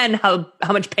me again how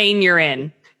much pain you're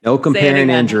in. No comparing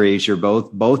injuries. You're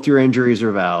both your injuries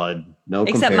are valid. No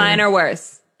except comparing. Mine are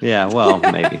worse. Yeah, well,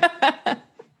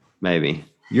 maybe.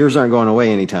 Yours aren't going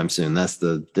away anytime soon. That's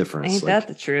the difference. Ain't that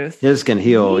the truth? His can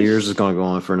heal. Yours is going to go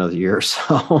on for another year or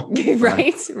so.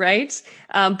 Right.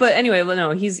 But anyway, well,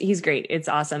 no, he's great. It's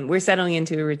awesome. We're settling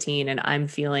into a routine and I'm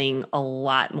feeling a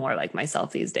lot more like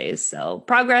myself these days. So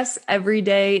progress every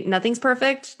day. Nothing's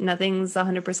perfect. Nothing's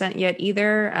 100% yet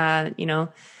either.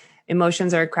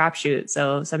 Emotions are a crapshoot.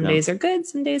 So some days are good,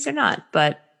 some days are not,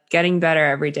 but getting better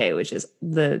every day, which is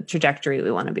the trajectory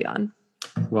we want to be on.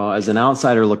 Well, as an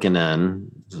outsider looking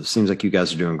in, it seems like you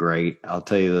guys are doing great. I'll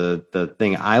tell you the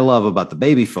thing I love about the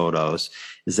baby photos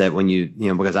is that when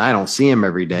because I don't see them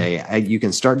every day, you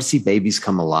can start to see babies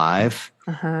come alive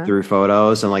through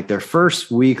photos. And like their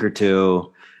first week or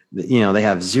two, they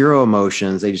have zero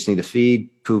emotions. They just need to feed,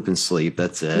 poop, and sleep.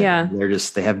 That's it. Yeah.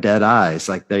 They have dead eyes.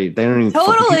 Like they don't even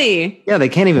totally. They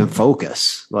can't even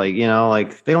focus. Like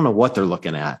they don't know what they're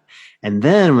looking at. And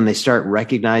then when they start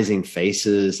recognizing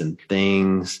faces and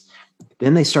things,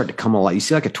 then they start to come alive. You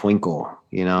see like a twinkle,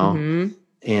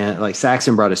 And like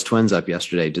Saxon brought his twins up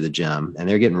yesterday to the gym and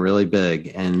they're getting really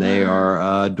big and they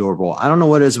are adorable. I don't know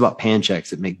what it is about Pancheks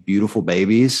that make beautiful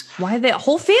babies. Why the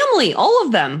whole family, all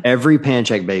of them. Every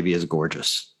Panchek baby is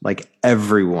gorgeous. Like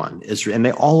everyone is, and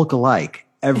they all look alike.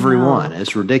 Everyone.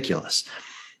 It's ridiculous.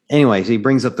 Anyway, so he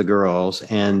brings up the girls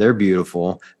and they're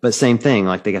beautiful, but same thing.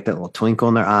 Like they got that little twinkle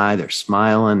in their eye. They're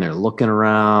smiling. They're looking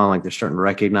around like they're starting to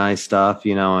recognize stuff,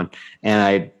 and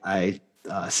I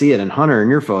see it in Hunter in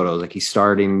your photos. Like he's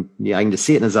starting, I can just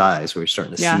see it in his eyes where he's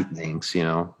starting to see things,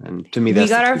 and to me, that's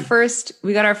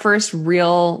we got our first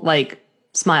real like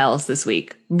smiles this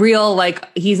week. Real, like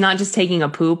he's not just taking a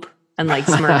poop and like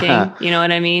smirking, you know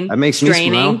what I mean? That makes me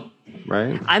smile,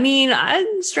 right? I mean,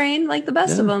 I strain like the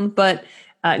best of them, but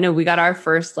no, we got our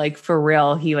first, like, for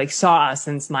real. He, like, saw us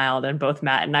and smiled, and both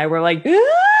Matt and I were like,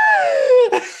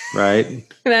 ah!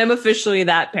 Right. And I'm officially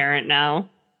that parent now.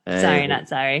 Hey, sorry, not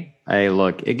sorry. Hey,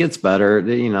 look, it gets better.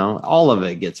 All of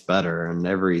it gets better, and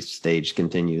every stage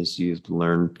continues. You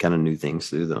learn kind of new things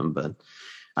through them. But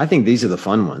I think these are the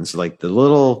fun ones, like the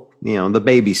little, the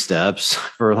baby steps,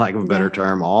 for lack of a better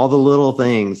term. All the little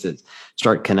things that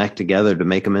start connect together to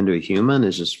make them into a human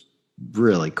is just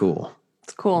really cool.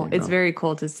 It's cool. It's very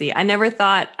cool to see. I never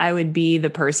thought I would be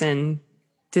the person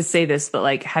to say this, but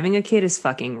like having a kid is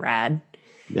fucking rad.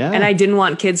 Yeah. And I didn't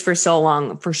want kids for so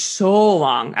long. For so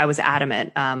long, I was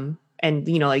adamant. And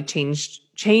like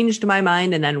changed my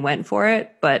mind and then went for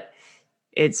it. But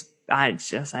I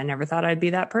never thought I'd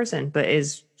be that person. But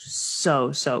it's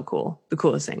so cool. The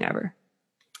coolest thing ever.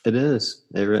 It is.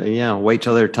 Wait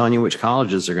till they're telling you which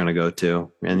colleges they're going to go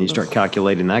to, and you start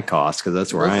calculating that cost, because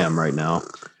that's where I am right now.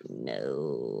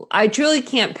 No, I truly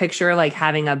can't picture like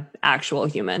having a actual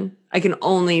human. I can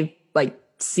only like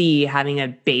see having a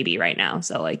baby right now.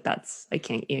 So like I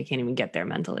can't even get there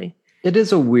mentally. It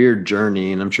is a weird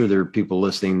journey, and I'm sure there are people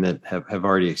listening that have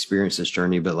already experienced this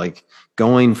journey, but like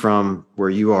going from where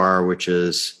you are, which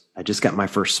is I just got my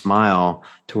first smile,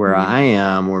 to where I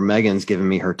am, where Megan's giving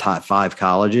me her top 5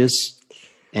 colleges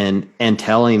and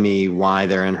telling me why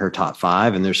they're in her top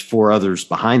 5. And there's 4 others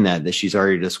behind that she's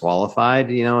already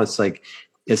disqualified. It's like,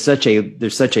 there's such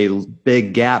a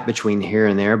big gap between here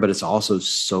and there, but it's also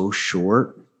so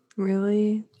short.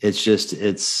 Really?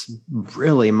 It's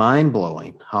really mind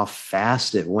blowing how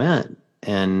fast it went.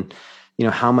 And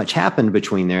how much happened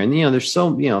between there. And, there's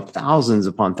so, thousands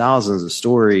upon thousands of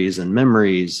stories and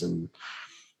memories and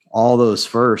all those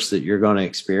firsts that you're going to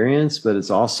experience. But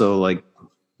it's also like,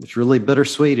 it's really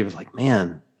bittersweet. It was like,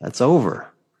 man, that's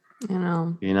over. I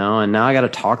know. And now I got to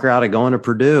talk her out of going to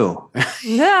Purdue.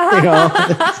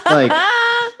 It's like,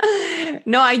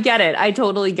 no, I get it. I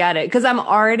totally get it. Cause I'm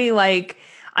already like,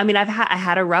 I mean, I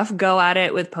had a rough go at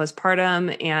it with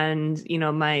postpartum, and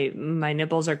my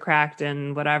nipples are cracked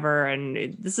and whatever.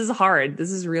 And this is hard.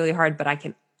 This is really hard. But I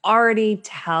can already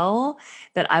tell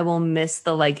that I will miss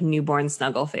the like newborn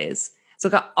snuggle phase. So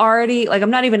I'm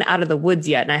not even out of the woods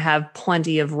yet, and I have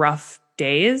plenty of rough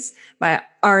days. But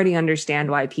I already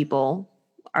understand why people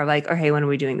are like, "Oh, hey, when are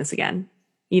we doing this again?"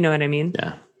 You know what I mean?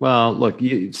 Yeah. Well, look,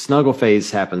 snuggle phase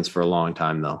happens for a long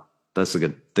time, though. That's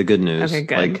the good news. Okay,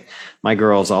 good. Like my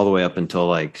girls all the way up until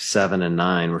like 7 and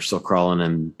 9 were still crawling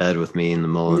in bed with me in the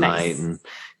middle of the night and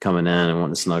coming in and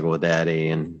wanting to snuggle with daddy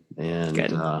and good.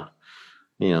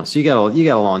 So you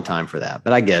got a long time for that,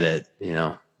 but I get it.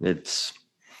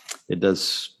 It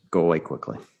does go away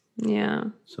quickly. Yeah.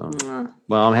 So,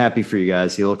 well, I'm happy for you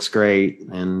guys. He looks great.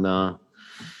 And,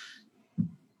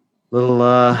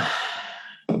 little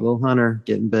Hunter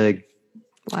getting big.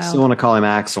 Wow. Still want to call him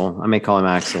Axel. I may call him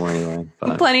Axel anyway.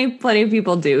 But. Plenty of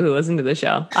people do who listen to the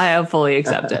show. I fully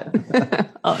accept it.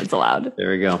 Oh, it's allowed.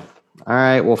 There we go. All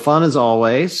right. Well, fun as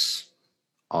always.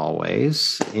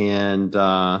 And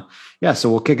so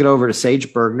we'll kick it over to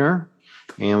Sage Bergner.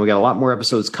 And we got a lot more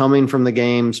episodes coming from the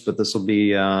games, but this will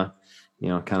be, kind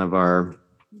of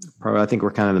I think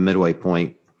we're kind of the midway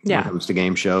point when it comes to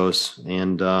game shows.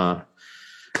 And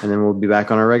then we'll be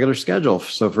back on our regular schedule.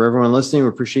 So for everyone listening, we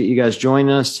appreciate you guys joining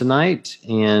us tonight,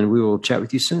 and we will chat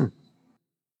with you soon.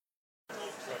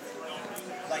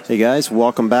 Hey guys,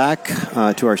 welcome back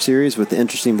to our series with the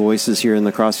interesting voices here in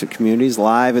the CrossFit communities,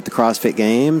 live at the CrossFit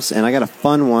Games. And I got a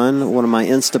fun one of my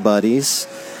Insta buddies,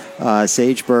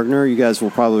 Sage Bergner. You guys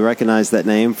will probably recognize that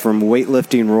name from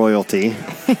weightlifting royalty.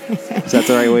 Is that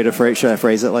the right way to phrase? Should I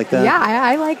phrase it like that? Yeah,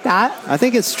 I like that. I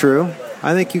think it's true.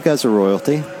 I think you guys are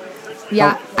royalty.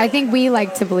 Yeah, I think we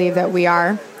like to believe that we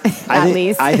are,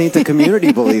 least. I think the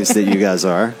community believes that you guys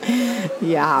are.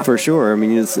 Yeah. For sure. I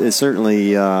mean, it's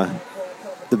certainly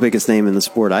the biggest name in the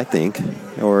sport, I think,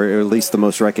 or at least the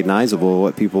most recognizable,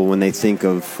 what people, when they think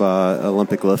of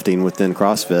Olympic lifting within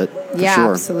CrossFit. Yeah,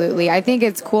 sure. Absolutely. I think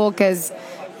it's cool because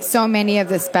so many of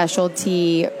the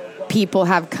specialty people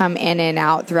have come in and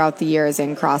out throughout the years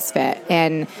in CrossFit.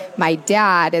 And my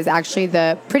dad is actually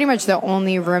pretty much the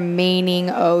only remaining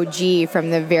OG from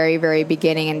the very, very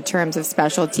beginning in terms of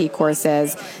specialty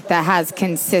courses that has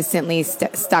consistently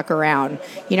stuck around.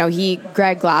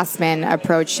 Greg Glassman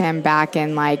approached him back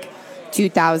in like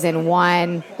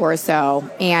 2001 or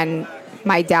so. And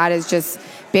my dad has just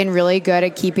been really good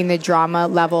at keeping the drama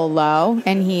level low.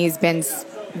 And he's been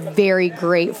very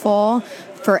grateful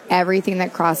for everything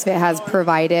that CrossFit has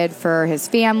provided for his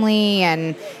family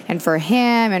and for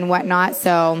him and whatnot.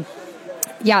 So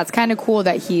yeah, it's kind of cool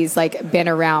that he's like been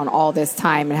around all this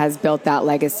time and has built that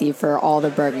legacy for all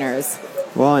the Bergners.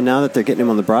 Well, and now that they're getting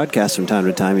him on the broadcast from time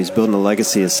to time, he's building a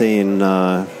legacy of saying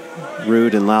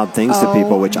rude and loud things to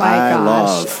people, which I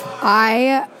love.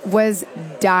 I was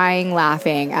dying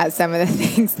laughing at some of the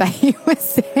things that he was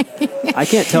saying. I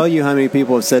can't tell you how many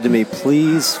people have said to me,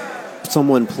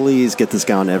 someone please get this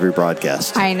guy on every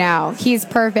broadcast. I know. He's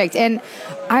perfect. And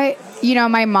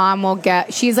my mom will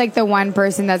she's like the one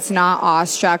person that's not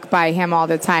awestruck by him all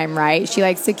the time, right? She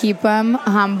likes to keep him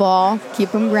humble, keep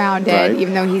him grounded, right.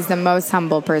 even though he's the most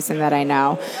humble person that I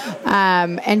know.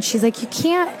 And she's like, you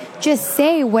can't just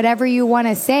say whatever you want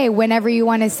to say whenever you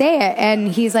want to say it. And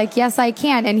he's like, yes, I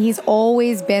can. And he's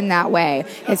always been that way.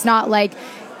 It's not like,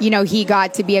 he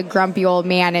got to be a grumpy old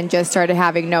man and just started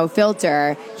having no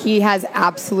filter. He has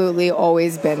absolutely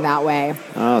always been that way.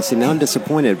 Oh, see, now I'm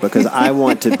disappointed because I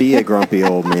want to be a grumpy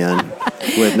old man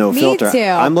with no Me filter. too.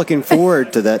 I'm looking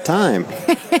forward to that time.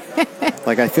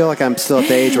 Like, I feel like I'm still at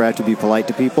the age where I have to be polite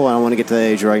to people. I want to get to the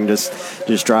age where I can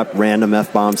just drop random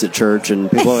F-bombs at church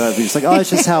and people are just like, oh, it's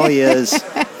just how he is.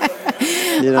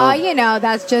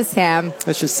 That's just him.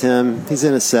 That's just him. He's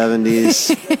in his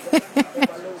 70s.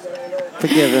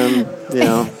 Forgive him,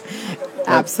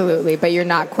 Absolutely, but you're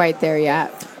not quite there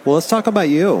yet. Well, let's talk about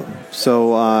you.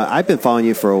 So I've been following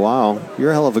you for a while. You're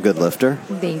a hell of a good lifter.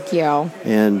 Thank you.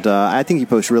 And I think you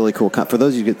post really cool content. For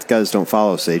those of you guys who don't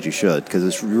follow Sage, you should, because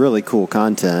it's really cool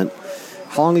content.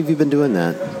 How long have you been doing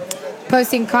that?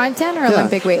 Posting content or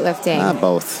Olympic weightlifting?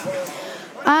 Both.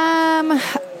 I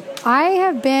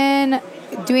have been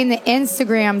doing the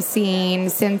Instagram scene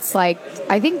since I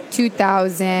think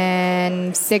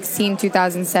 2016,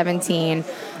 2017.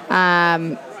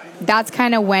 That's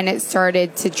kind of when it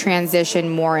started to transition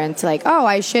more into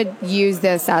I should use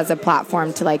this as a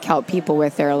platform to help people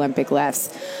with their Olympic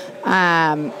lifts.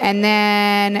 And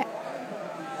then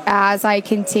as I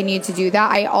continue to do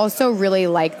that, I also really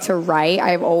like to write.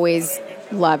 I've always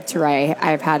loved to write.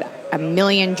 I've had a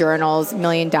million journals, a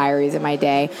million diaries in my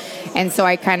day. And so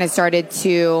I kind of started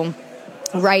to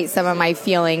write some of my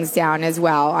feelings down as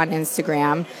well on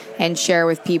Instagram and share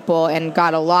with people, and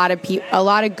got a lot of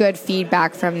good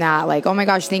feedback from that. Like, oh my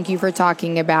gosh, thank you for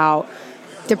talking about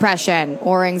depression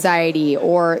or anxiety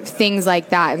or things like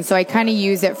that. And so I kind of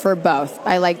use it for both.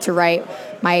 I like to write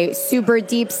my super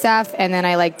deep stuff, and then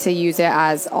I like to use it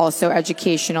as also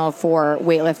educational for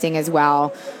weightlifting as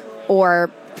well,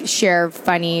 or share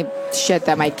funny shit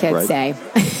that my kids say.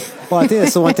 Well, I think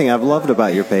that's the one thing I've loved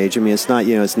about your page. I mean, it's not,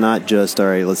 it's not just, all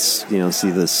right, let's,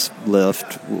 see this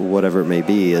lift, whatever it may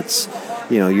be. It's,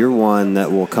 you're one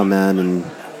that will come in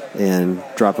and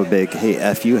drop a big, hey,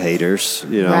 F you haters,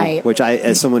 right. Which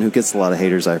as someone who gets a lot of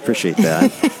haters, I appreciate that.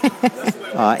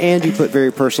 And you put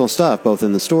very personal stuff, both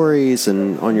in the stories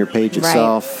and on your page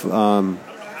itself.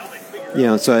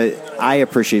 Right. So I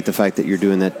appreciate the fact that you're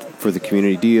doing that for the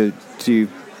community. Do you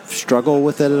struggle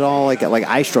with it at all? Like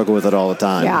I struggle with it all the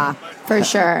time. Yeah, for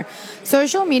sure.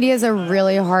 Social media is a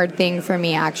really hard thing for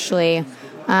me, actually.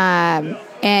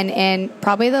 And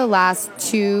probably the last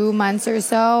 2 months or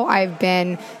so, I've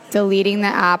been deleting the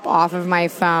app off of my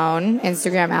phone,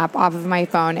 Instagram app off of my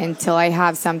phone, until I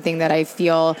have something that I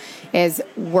feel is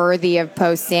worthy of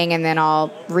posting, and then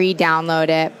I'll re-download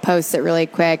it, post it really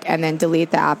quick, and then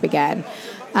delete the app again.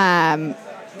 And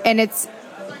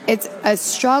it's a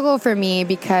struggle for me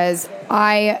because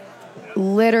I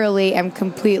literally am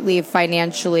completely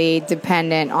financially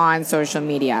dependent on social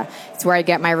media. It's where I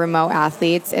get my remote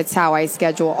athletes. It's how I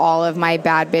schedule all of my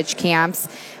bad bitch camps.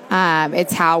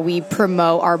 It's how we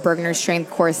promote our Bergner Strength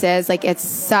courses. It's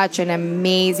such an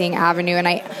amazing avenue, and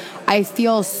I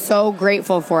feel so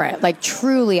grateful for it.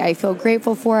 Truly, I feel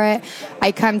grateful for it.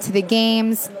 I come to the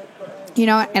games, and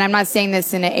I'm not saying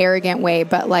this in an arrogant way,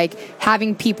 but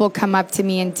having people come up to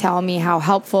me and tell me how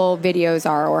helpful videos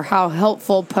are or how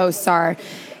helpful posts are,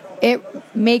 it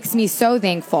makes me so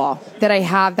thankful that I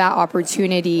have that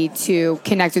opportunity to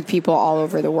connect with people all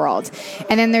over the world.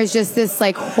 And then there's just this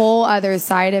whole other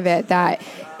side of it that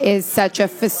is such a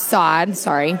facade.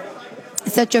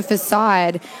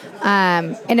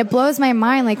 And it blows my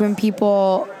mind, when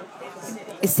people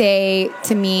say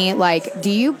to me,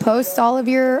 do you post all of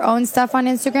your own stuff on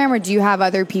Instagram, or do you have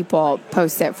other people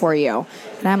post it for you?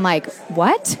 And I'm like,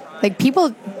 what?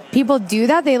 People do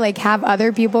that? They have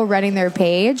other people running their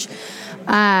page?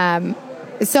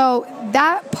 So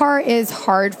that part is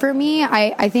hard for me.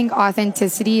 I think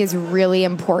authenticity is really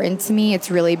important to me.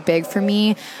 It's really big for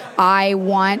me. I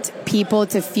want people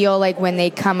to feel like when they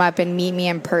come up and meet me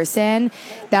in person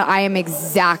that I am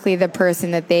exactly the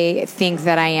person that they think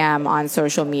that I am on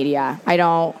social media. I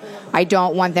don't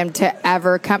want them to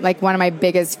ever come. One of my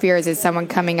biggest fears is someone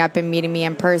coming up and meeting me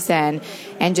in person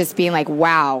and just being like,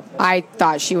 wow, I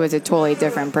thought she was a totally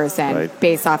different person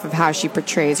based off of how she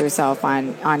portrays herself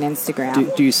on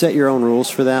Instagram. Do you set your own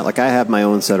rules for that? I have my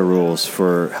own set of rules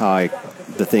for how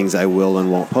the things I will and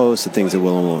won't post, the things I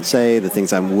will and won't say, the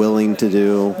things I'm willing to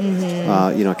do,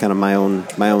 kind of my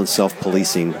own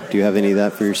self-policing. Do you have any of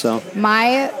that for yourself?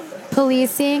 My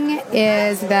policing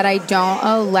is that I don't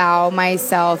allow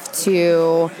myself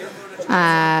to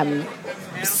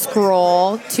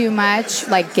scroll too much,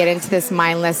 like get into this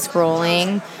mindless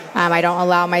scrolling. I don't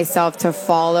allow myself to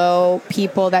follow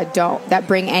people that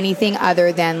bring anything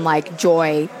other than like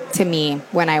joy to me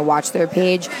when I watch their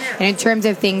page. And in terms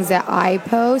of things that I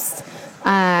post,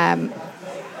 I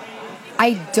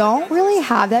don't really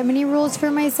have that many rules for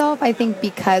myself. I think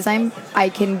because I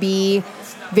can be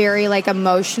very like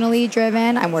emotionally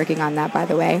driven. I'm working on that, by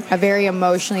the way. Very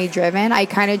emotionally driven. I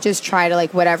kind of just try to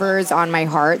like whatever is on my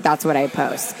heart, that's what I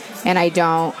post. And I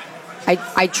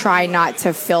try not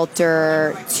to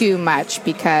filter too much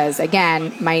because,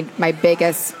 again, my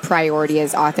biggest priority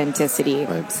is authenticity.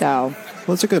 Right. So, well,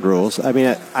 those are good rules. I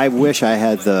mean, I wish I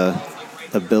had the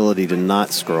ability to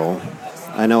not scroll.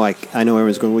 I know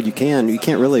everyone's going, well, you can't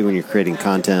really when you're creating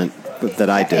content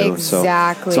that I do.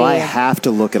 Exactly. So I have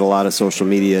to look at a lot of social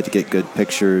media to get good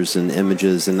pictures and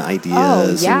images and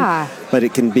ideas. Oh, yeah. But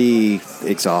it can be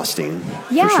exhausting.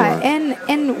 Yeah, for sure.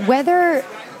 and whether...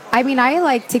 I mean, I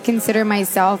like to consider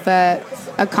myself a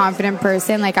confident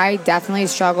person. Like, I definitely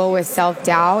struggle with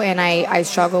self-doubt, and I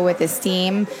struggle with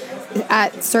esteem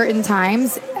at certain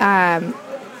times.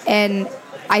 And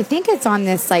I think it's on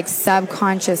this, like,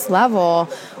 subconscious level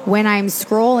when I'm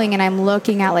scrolling and I'm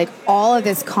looking at, like, all of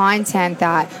this content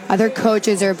that other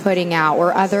coaches are putting out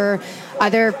or other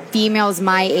females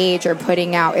my age are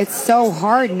putting out. It's so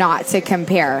hard not to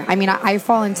compare. I mean, I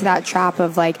fall into that trap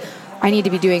of, like, I need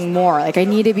to be doing more. Like, I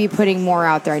need to be putting more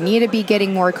out there. I need to be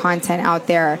getting more content out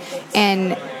there.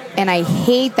 And I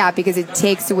hate that because it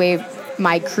takes away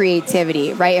my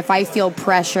creativity, right? If I feel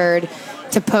pressured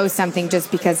to post something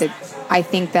just because I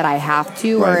think that I have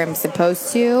to or am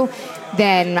supposed to,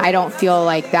 then I don't feel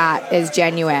like that is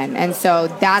genuine. And so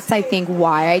that's, I think,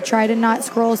 why I try to not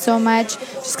scroll so much.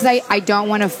 Just because I don't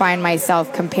want to find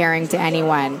myself comparing to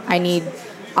anyone.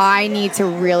 I need to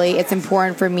really, it's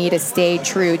important for me to stay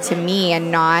true to me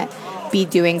and not be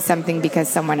doing something because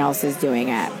someone else is doing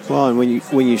it. Well, and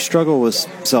when you struggle with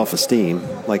self-esteem,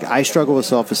 like I struggle with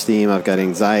self-esteem, I've got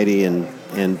anxiety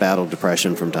and battle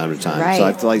depression from time to time. Right. So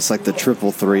I feel like it's like the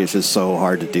triple three. It's just so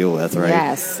hard to deal with, right?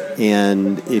 Yes.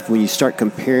 And when you start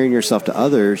comparing yourself to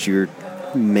others, you're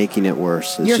making it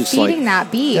worse. It's You're just feeding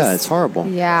that beast. Yeah, it's horrible.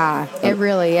 Yeah, it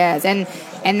really is.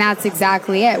 And that's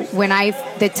exactly it.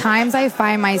 The times I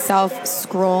find myself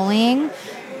scrolling,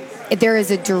 there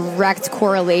is a direct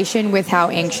correlation with how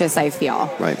anxious I feel.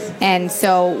 Right. And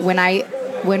so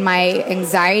when my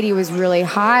anxiety was really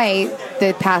high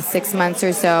the past 6 months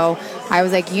or so, I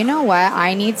was like, you know what?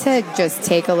 I need to just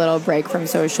take a little break from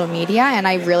social media. And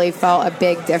I really felt a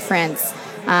big difference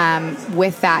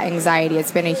with that anxiety.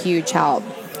 It's been a huge help.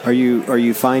 Are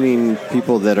you finding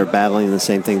people that are battling the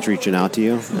same things reaching out to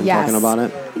you and talking about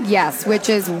it? Yes, which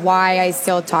is why I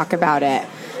still talk about it.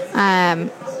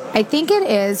 I think it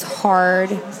is hard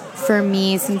for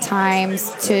me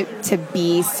sometimes to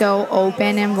be so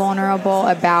open and vulnerable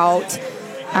about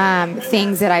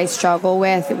things that I struggle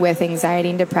with anxiety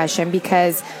and depression,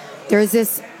 because there's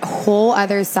this whole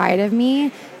other side of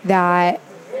me that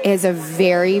is a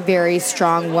very, very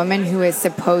strong woman who is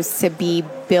supposed to be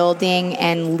building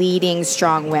and leading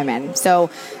strong women.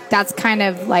 So that's kind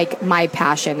of like my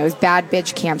passion. Those bad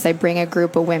bitch camps, I bring a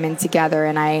group of women together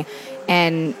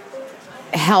and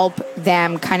help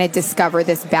them kind of discover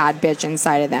this bad bitch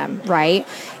inside of them, right?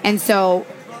 And so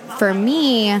for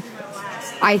me,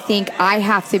 I think I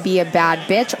have to be a bad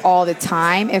bitch all the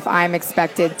time if I'm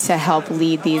expected to help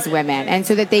lead these women, and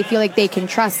so that they feel like they can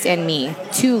trust in me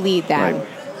to lead them. Right.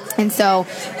 And so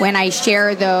when I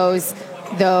share those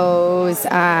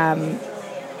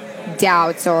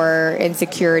doubts or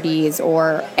insecurities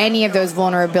or any of those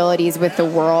vulnerabilities with the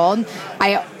world,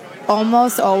 I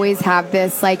almost always have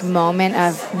this like moment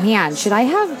of, man, should I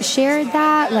have shared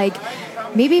that? Like,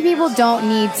 maybe people don't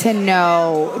need to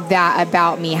know that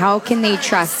about me. How can they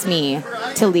trust me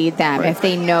to lead them if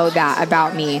they know that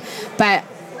about me? But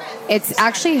it's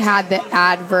actually had the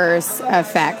adverse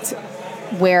effect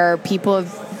where people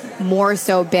have more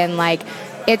so been like,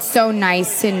 it's so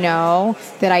nice to know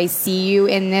that I see you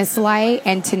in this light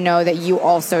and to know that you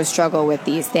also struggle with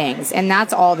these things. And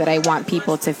that's all that I want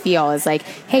people to feel is like,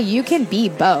 hey, you can be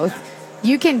both.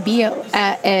 You can be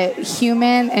a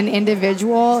human, an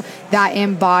individual that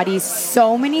embodies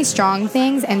so many strong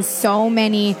things and so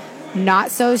many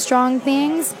not so strong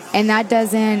things, and that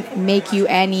doesn't make you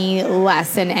any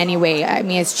less in any way. I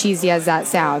mean, as cheesy as that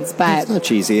sounds, but it's not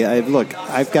cheesy.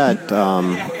 I've got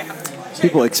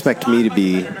people expect me to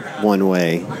be one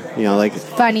way, like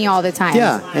funny all the time.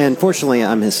 Yeah, and fortunately,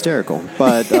 I'm hysterical,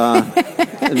 but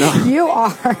No. You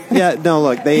are. Yeah, no,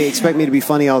 look, they expect me to be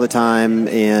funny all the time,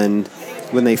 and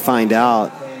when they find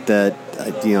out that,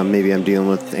 maybe I'm dealing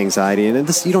with anxiety,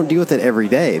 and you don't deal with it every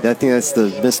day. I think that's the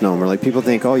misnomer. Like, people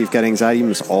think, oh, you've got anxiety, you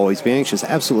must always be anxious.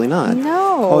 Absolutely not.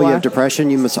 No. Oh, you have depression,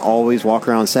 you must always walk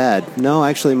around sad. No,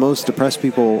 actually, most depressed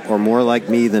people are more like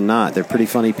me than not. They're pretty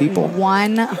funny people.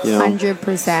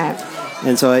 100%.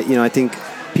 And so, I think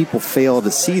people fail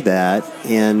to see that,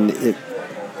 and it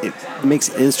makes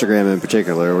Instagram in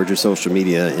particular, or just social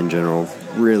media in general,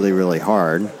 really, really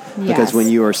hard. Yes. Because when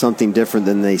you are something different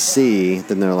than they see,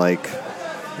 then they're like,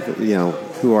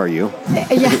 who are you?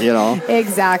 Yeah,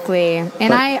 exactly.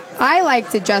 And I like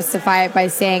to justify it by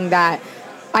saying that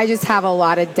I just have a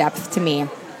lot of depth to me,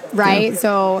 right? Yeah.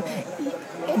 So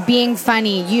being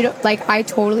funny, I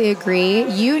totally agree.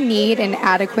 You need an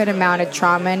adequate amount of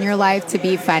trauma in your life to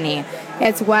be funny.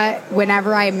 It's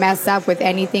whenever I mess up with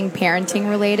anything parenting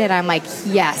related, I'm like,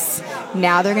 yes,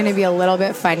 now they're going to be a little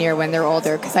bit funnier when they're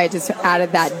older because I just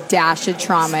added that dash of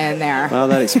trauma in there. Well,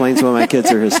 that explains why my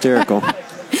kids are hysterical.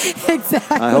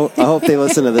 Exactly. I hope they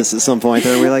listen to this at some point.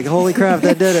 They're like, holy crap,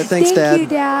 that did it. Thanks, Dad. Thank you,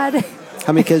 Dad.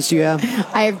 How many kids do you have?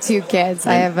 I have 2 kids.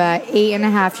 I have a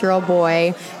 8.5-year-old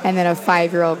boy and then a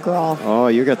 5-year-old girl. Oh,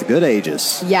 you got the good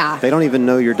ages. Yeah. They don't even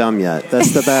know you're dumb yet.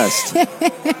 That's the best.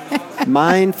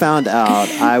 Mine found out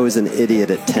I was an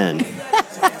idiot at 10.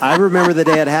 I remember the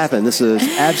day it happened. This is an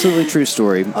absolutely true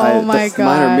story. Oh, my God.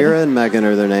 Mine are Mira and Megan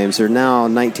are their names. They're now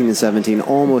 19 and 17,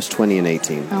 almost 20 and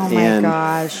 18. Oh, my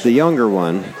gosh. The younger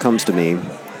one comes to me,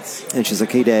 and she's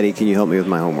like, hey, Daddy, can you help me with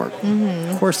my homework?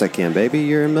 Mm-hmm. Of course I can, baby.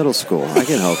 You're in middle school. I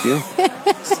can help you.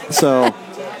 So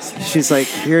she's like,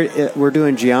 here, we're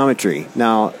doing geometry.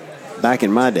 Now, back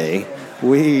in my day,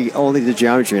 we only did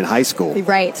geometry in high school.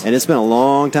 Right. And it's been a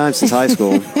long time since high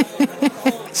school.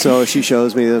 So she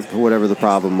shows me whatever the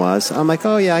problem was. I'm like,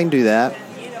 oh, yeah, I can do that.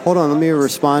 Hold on, let me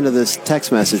respond to this text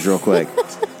message real quick.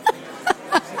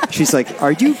 She's like,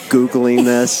 are you Googling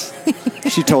this?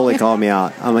 She totally called me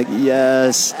out. I'm like,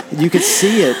 yes. You could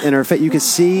see it in her face. You could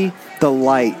see the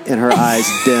light in her eyes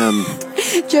dim.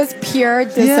 Just pure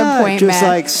disappointment.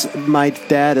 Yeah, just like my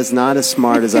dad is not as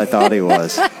smart as I thought he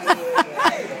was.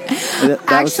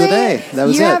 That was the day. That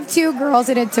was it. You have 2 girls,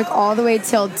 and it took all the way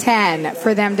till 10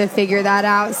 for them to figure that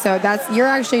out. So you're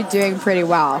actually doing pretty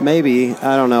well. Maybe,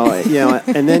 I don't know.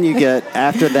 And then you get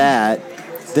after that,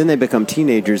 then they become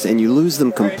teenagers, and you lose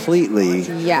them completely.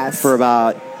 Yes. For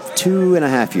about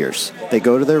 2.5 years, they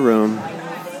go to their room.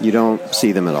 You don't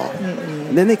see them at all.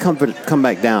 And then they come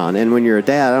back down. And when you're a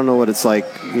dad, I don't know what it's like,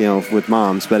 with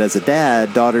moms, but as a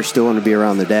dad, daughters still want to be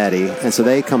around the daddy, and so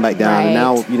they come back down. Right.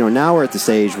 And now we're at the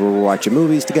stage where we're watching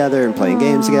movies together and playing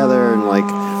games together and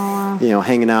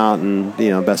hanging out and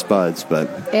best buds.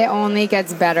 But it only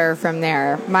gets better from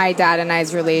there. My dad and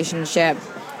I's relationship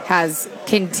has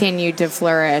continued to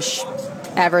flourish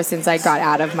ever since I got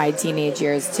out of my teenage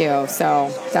years too. So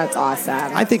that's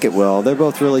awesome. I think it will. They're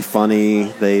both really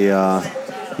funny. They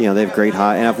they have great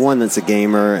high. And I have one that's a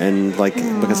gamer, and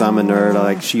because I'm a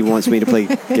nerd, she wants me to play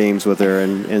games with her,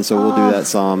 and so we'll do that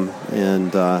some.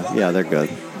 And they're good.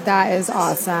 That is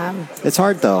awesome. It's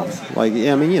hard though.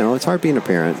 It's hard being a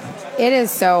parent. It is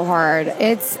so hard.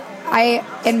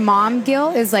 And mom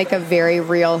guilt is a very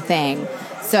real thing.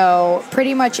 So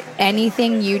pretty much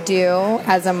anything you do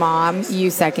as a mom,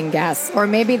 you second guess. Or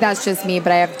maybe that's just me,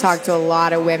 but I have talked to a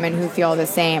lot of women who feel the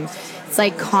same. It's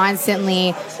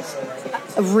constantly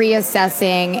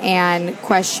reassessing and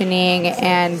questioning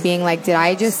and being like, did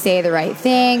I just say the right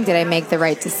thing? Did I make the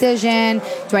right decision?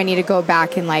 Do I need to go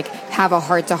back and have a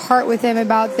heart-to-heart with him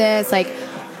about this?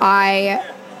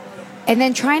 And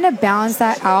then trying to balance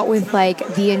that out with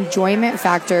the enjoyment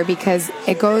factor, because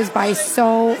it goes by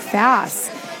so fast.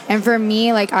 And for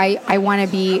me,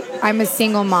 I'm a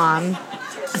single mom.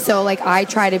 So I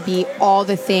try to be all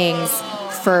the things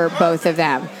for both of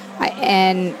them.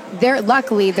 And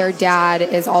luckily their dad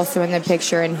is also in the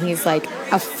picture, and he's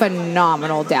a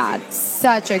phenomenal dad,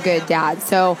 such a good dad.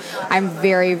 So I'm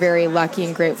very, very lucky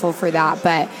and grateful for that.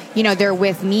 But, they're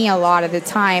with me a lot of the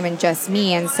time and just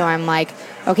me. And so I'm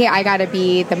okay, I got to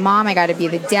be the mom, I got to be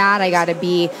the dad, I got to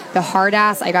be the hard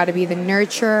ass, I got to be the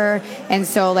nurturer. And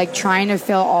so trying to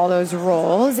fill all those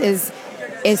roles is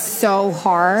so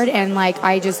hard. And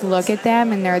I just look at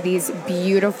them, and they're these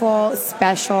beautiful,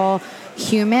 special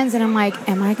humans, and I'm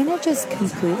am I going to just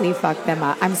completely fuck them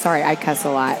up? I'm sorry, I cuss a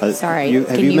lot. Sorry.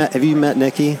 Have you met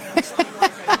Nikki?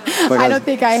 I don't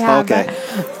think I have. Okay.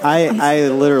 I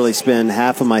literally spend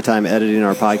half of my time editing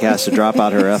our podcast to drop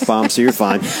out her F-bomb, so you're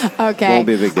fine. Okay. Won't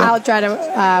be a big deal. I'll try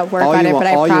to work on it, but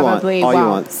I probably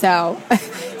won't. So,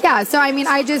 Yeah, so I mean,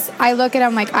 I look at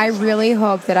them like, I really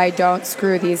hope that I don't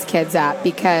screw these kids up,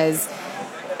 because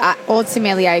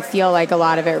ultimately I feel like a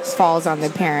lot of it falls on the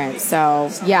parents.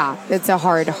 So yeah, it's a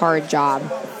hard job.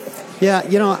 Yeah,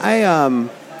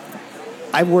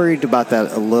 I worried about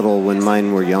that a little when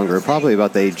mine were younger, probably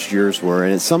about the age yours were.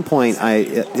 And at some point,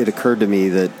 it occurred to me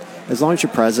that as long as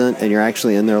you're present and you're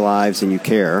actually in their lives and you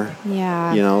care,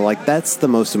 like that's the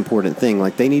most important thing.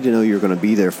 Like they need to know you're going to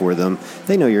be there for them.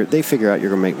 They figure out you're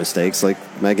going to make mistakes. Like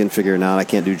Megan figuring out I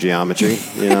can't do geometry.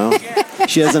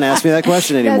 She doesn't ask me that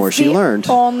question anymore. She learned.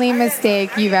 Only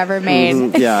mistake you've ever made.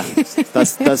 Mm-hmm. Yeah,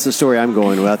 that's the story I'm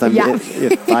going with.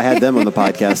 If I had them on the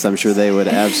podcast, I'm sure they would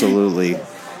absolutely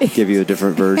give you a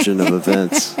different version of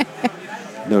events.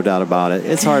 No doubt about it.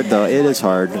 It's hard though. It is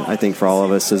hard. I think for all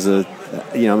of us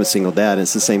I'm a single dad.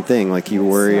 It's the same thing. Like you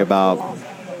worry about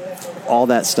all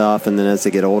that stuff, and then as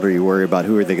they get older, you worry about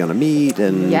who are they going to meet,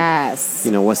 and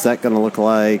what's that going to look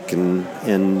like,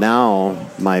 and now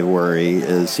my worry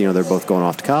is they're both going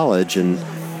off to college, and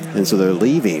so they're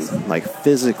leaving, like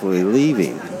physically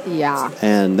leaving. Yeah.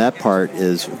 And that part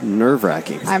is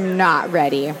nerve-wracking. I'm not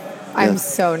ready. I'm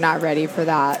so not ready for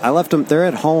that. I left them. They're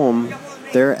at home.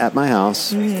 They're at my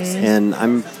house, and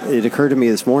it occurred to me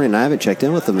this morning, I haven't checked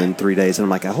in with them in 3 days, and I'm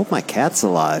like, I hope my cat's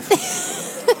alive.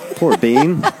 Poor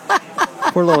Bean.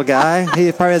 Poor little guy.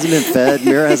 He probably hasn't been fed.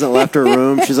 Mira hasn't left her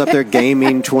room. She's up there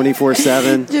gaming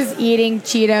 24/7. Just eating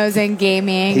Cheetos and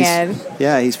gaming.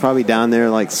 He's probably down there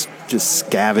like just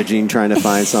scavenging, trying to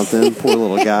find something. Poor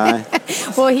little guy.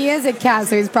 Well, he is a cat,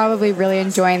 so he's probably really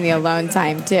enjoying the alone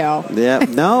time too. Yeah,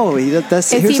 no,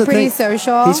 is he pretty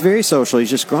social? He's very social. He's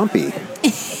just grumpy.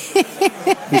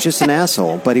 He's just an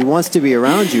asshole, but he wants to be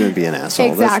around you and be an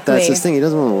asshole. Exactly. That's his thing. He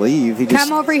doesn't want to leave.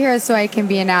 Come over here so I can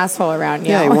be an asshole around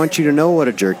you. Yeah, he wants you to know what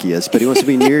a jerk he is, but he wants to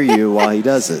be near you while he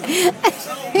does it.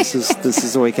 This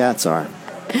is the way cats are.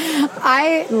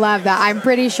 I love that. I'm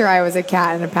pretty sure I was a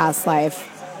cat in a past life.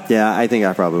 Yeah, I think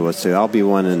I probably was too. I'll be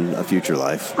one in a future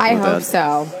life. I hope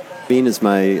so. Bean is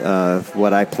my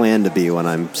what I plan to be when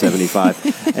I'm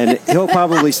 75, and he'll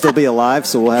probably still be alive,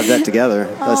 so we'll have that together.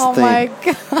 That's the thing.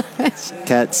 Oh my gosh!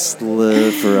 Cats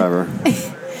live forever.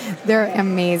 They're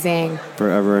amazing.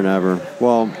 Forever and ever.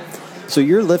 Well, so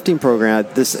your lifting program.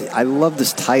 I love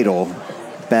this title,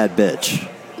 "Bad Bitch."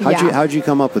 How'd you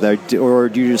come up with that, or are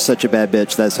you just such a bad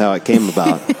bitch? That's how it came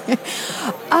about.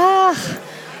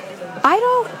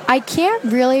 I can't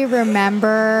really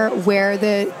remember where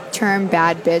the term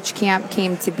bad bitch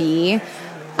came to be.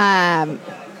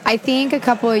 I think a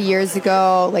couple of years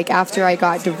ago, like after I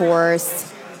got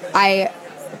divorced,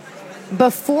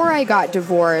 before I got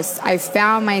divorced, I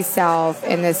found myself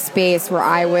in this space where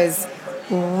I was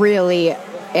really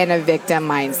in a victim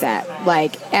mindset.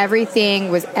 Like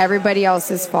everything was everybody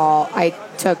else's fault. I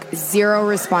took zero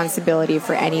responsibility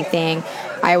for anything.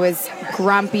 I was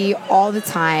grumpy all the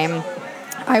time.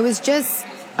 I was just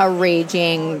a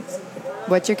raging,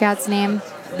 what's your cat's name?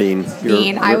 Bean.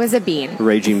 Bean. I was a bean.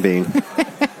 Raging bean.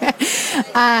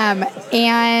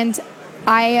 And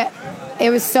it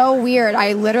was so weird.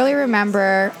 I literally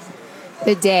remember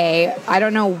the day, I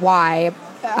don't know why,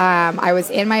 I was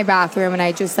in my bathroom and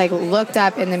I just like looked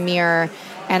up in the mirror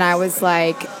and I was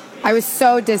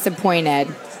so disappointed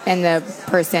in the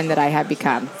person that I had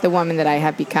become, the woman that I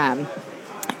had become.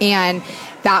 And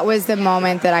that was the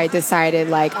moment that I decided,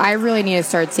 like, I really need to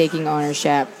start taking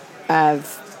ownership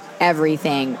of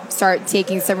everything. Start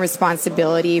taking some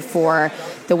responsibility for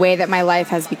the way that my life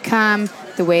has become,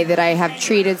 the way that I have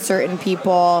treated certain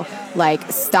people.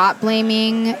 Like, stop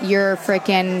blaming your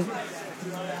freaking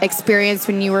experience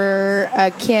when you were a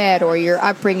kid or your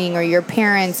upbringing or your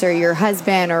parents or your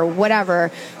husband or whatever.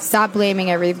 Stop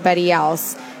blaming everybody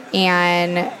else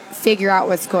and figure out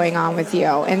what's going on with you.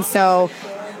 And so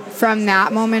from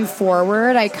that moment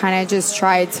forward, I kind of just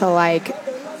tried to like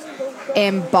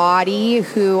embody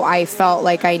who I felt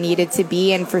like I needed to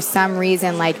be. And for some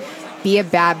reason, like, be a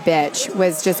bad bitch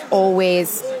was just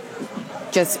always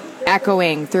just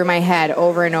echoing through my head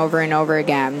over and over and over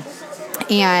again.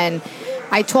 And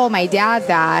I told my dad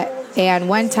that, and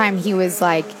one time he was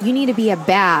like, you need to be a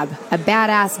badass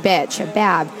bitch, a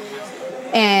bab.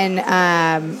 And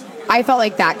I felt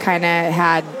like that kind of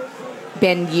had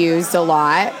been used a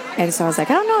lot. And so I was like,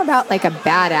 I don't know about like a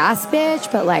badass bitch,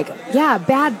 but like, yeah,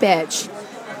 bad bitch.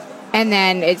 And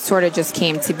then it sort of just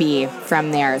came to be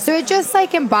from there. So it just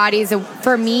like embodies,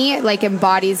 for me, like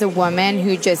embodies a woman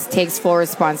who just takes full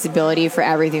responsibility for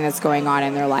everything that's going on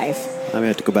in their life. I'm going to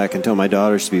have to go back and tell my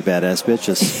daughters to be badass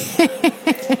bitches.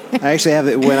 I actually have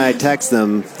it when I text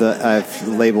them, I've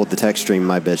labeled the text stream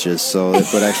my bitches, so it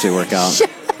would actually work out. Shut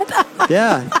up.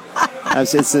 Yeah.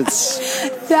 It's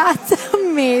That's amazing.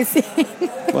 amazing.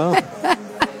 Well,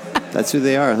 that's who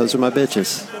they are. Those are my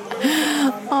bitches.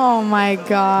 Oh my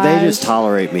God. They just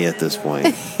tolerate me at this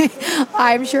point.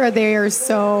 I'm sure they are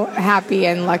so happy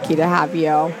and lucky to have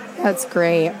you. That's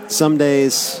great. Some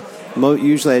days,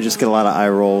 usually I just get a lot of eye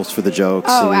rolls for the jokes.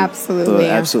 Oh, and absolutely.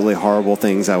 The absolutely horrible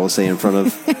things I will say in front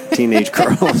of teenage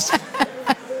girls.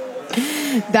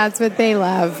 That's what they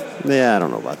love. Yeah, I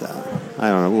don't know about that. I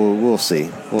don't know. We'll see.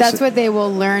 That's what they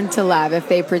will learn to love if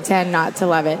they pretend not to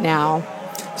love it now.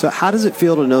 So how does it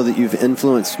feel to know that you've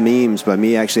influenced memes by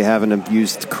me actually having to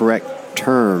use the correct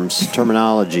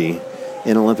terminology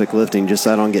in Olympic lifting just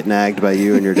so I don't get nagged by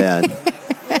you and your dad?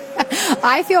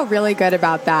 I feel really good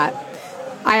about that.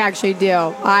 I actually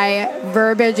do.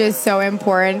 Verbiage is so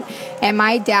important. And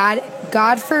my dad,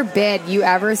 God forbid you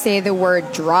ever say the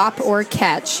word drop or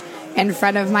catch in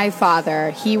front of my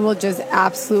father. He will just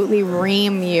absolutely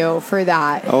ream you for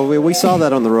that. Oh, we saw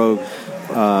that on the Rogue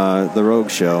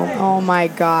show. Oh my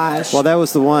gosh. Well, that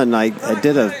was the one. I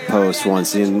did a post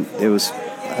once, and it was,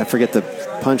 I forget the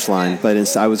punchline, but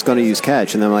I was going to use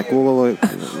catch, and then I'm like, whoa,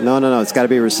 no, it's got to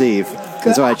be receive.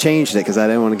 And so I changed it because I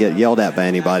didn't want to get yelled at by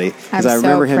anybody. Because I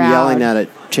remember him yelling at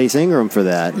Chase Ingram for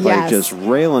that, like just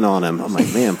railing on him. I'm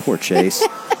like, man, poor Chase.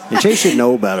 And Chase should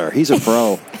know better. He's a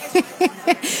pro.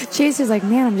 Chase is like,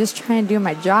 man, I'm just trying to do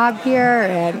my job here.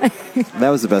 And that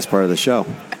was the best part of the show.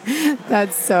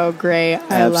 That's so great.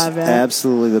 I love it.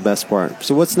 Absolutely the best part.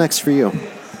 So what's next for you?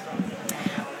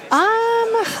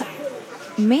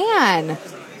 Man,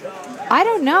 I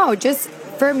don't know. Just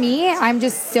for me, I'm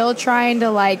just still trying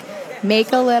to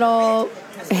make a little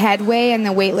headway in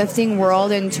the weightlifting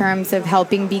world in terms of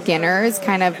helping beginners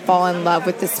kind of fall in love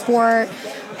with the sport,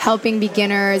 helping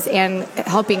beginners and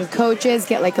helping coaches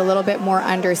get a little bit more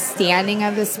understanding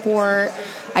of the sport.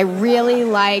 I really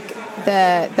like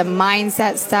the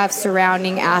mindset stuff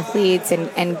surrounding athletes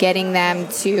and getting them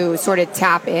to sort of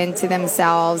tap into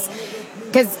themselves,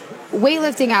 because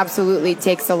weightlifting absolutely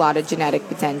takes a lot of genetic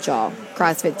potential.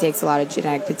 CrossFit takes a lot of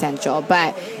genetic potential.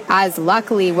 But as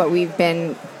luckily what we've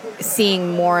been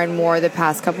seeing more and more the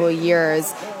past couple of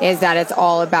years is that it's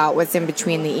all about what's in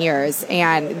between the ears.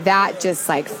 And that just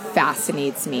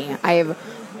fascinates me. I've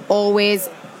always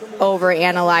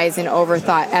overanalyzed and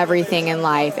overthought everything in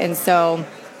life. And so,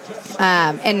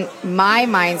 and my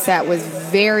mindset was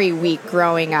very weak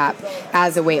growing up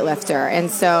as a weightlifter. And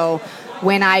so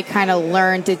when I kind of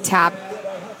learned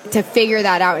to figure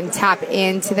that out and tap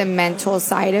into the mental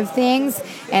side of things,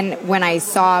 and when I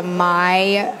saw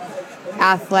my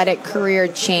athletic career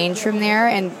change from there,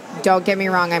 and don't get me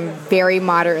wrong, I'm very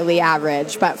moderately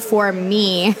average, but for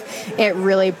me, it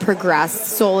really progressed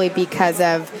solely because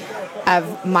of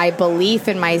my belief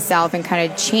in myself and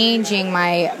kind of changing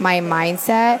my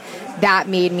mindset. That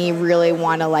made me really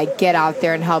want to get out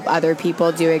there and help other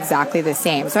people do exactly the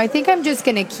same. So I think I'm just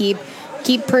going to keep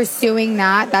pursuing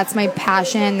that. That's my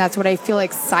passion. That's what I feel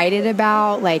excited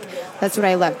about. That's what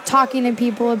I love talking to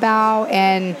people about.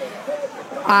 And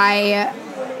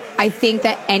I think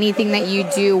that anything that you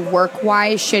do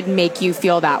work-wise should make you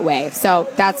feel that way. So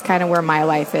that's kind of where my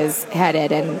life is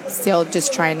headed, and still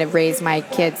just trying to raise my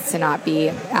kids to not be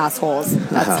assholes.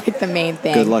 That's the main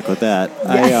thing. Good luck with that.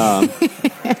 Yeah.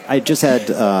 I just had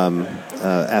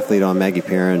athlete on, Maggie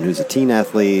Perrin, who's a teen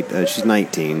athlete. She's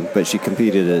 19, but she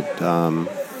competed at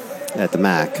the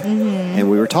MAC, and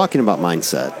we were talking about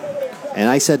mindset. And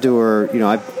I said to her,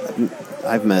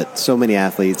 I've met so many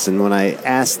athletes, and when I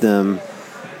asked them,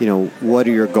 what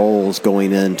are your goals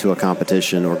going into a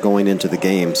competition or going into the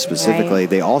games specifically,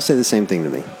 they all say the same thing to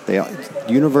me.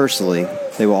 Universally,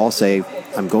 they will all say,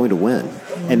 I'm going to win.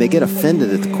 And they get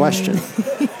offended at the question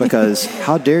because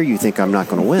how dare you think I'm not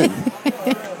going to win?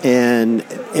 And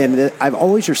I've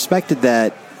always respected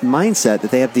that mindset,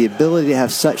 that they have the ability to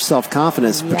have such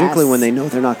self-confidence, particularly when they know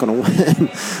they're not going to win.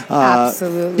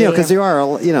 Absolutely. Because there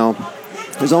are,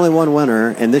 there's only one winner,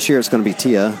 and this year it's going to be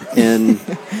Tia, and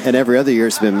every other year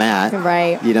it's been Matt.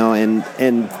 Right.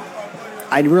 And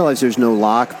I realize there's no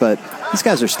lock, but these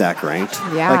guys are stack ranked.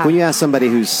 Yeah. When you ask somebody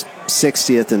who's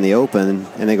 60th in the Open,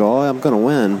 and they go, I'm going to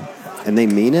win, and they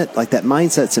mean it, that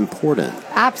mindset's important.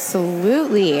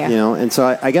 Absolutely. And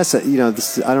so I guess,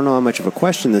 this, I don't know how much of a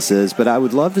question this is, but I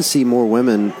would love to see more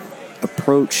women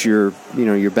approach your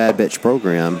Bad Bitch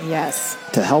program. Yes.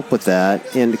 To help with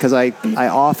that. And because I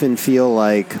often feel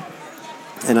like,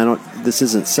 and this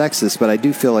isn't sexist, but I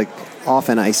do feel like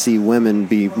often I see women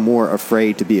be more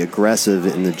afraid to be aggressive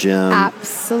in the gym.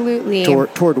 Absolutely. Toward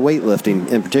weightlifting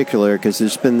in particular, because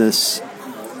there's been this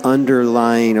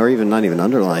underlying, or even not even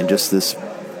underlying, just this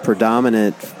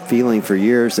predominant feeling for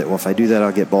years that, if I do that,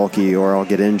 I'll get bulky or I'll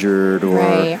get injured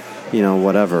or,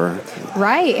 whatever.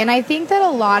 Right. And I think that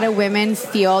a lot of women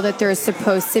feel that they're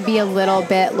supposed to be a little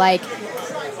bit like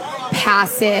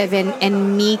passive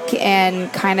and meek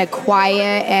and kind of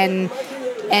quiet. And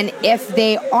if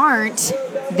they aren't,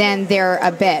 then they're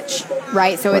a bitch.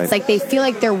 Right. So it's like they feel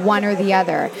like they're one or the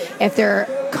other. If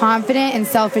they're confident and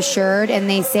self-assured and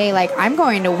they say like, I'm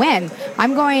going to win,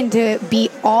 I'm going to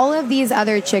beat all of these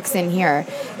other chicks in here,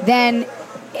 then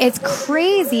it's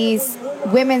crazy.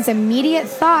 Women's immediate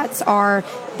thoughts are,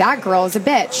 that girl is a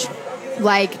bitch.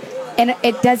 Like, and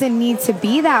it doesn't need to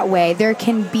be that way. There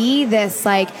can be this,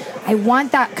 like, I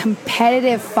want that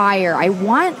competitive fire. I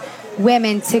want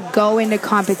women to go into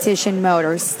competition mode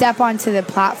or step onto the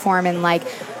platform and, like,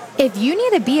 if you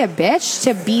need to be a bitch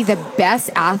to be the best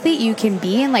athlete you can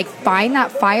be and, like, find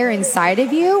that fire inside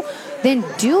of you, then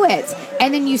do it.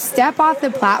 And then you step off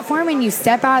the platform and you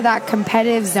step out of that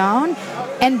competitive zone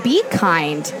and be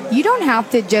kind. You don't have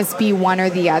to just be one or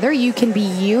the other. You can be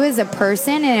you as a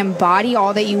person and embody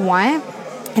all that you want.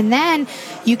 And then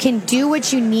you can do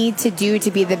what you need to do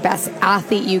to be the best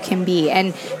athlete you can be.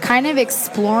 And kind of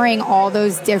exploring all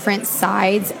those different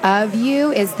sides of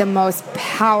you is the most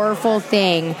powerful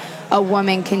thing a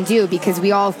woman can do, because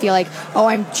we all feel like, oh,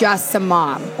 I'm just a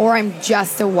mom, or I'm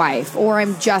just a wife, or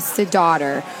I'm just a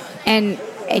daughter. And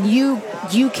you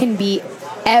can be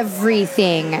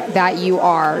everything that you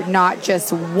are, not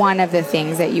just one of the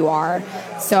things that you are.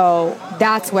 So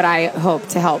that's what I hope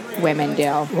to help women do.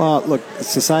 Well, look,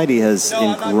 society has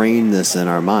ingrained this in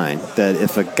our mind that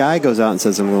if a guy goes out and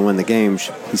says, I'm going to win the game,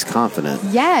 he's confident.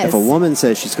 Yes. If a woman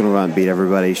says she's going to go out and beat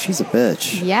everybody, she's a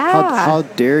bitch. Yeah. How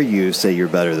dare you say you're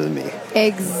better than me?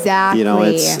 Exactly. You know,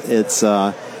 it's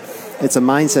a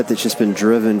mindset that's just been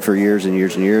driven for years and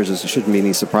years and years. It shouldn't be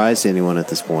any surprise to anyone at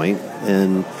this point.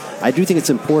 And I do think it's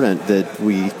important that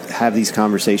we have these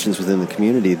conversations within the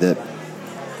community that,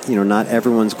 you know, not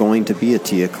everyone's going to be a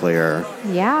Tia Claire,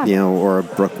 you know, or a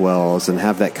Brooke Wells, and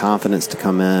have that confidence to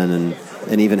come in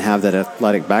and even have that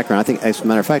athletic background. I think, as a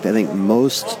matter of fact, I think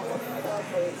most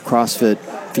CrossFit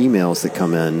females that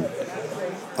come in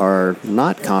are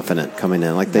not confident coming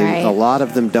in. Like a lot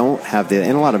of them don't have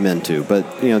and a lot of men too,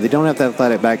 but, you know, they don't have that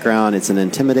athletic background. It's an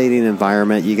intimidating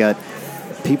environment. You got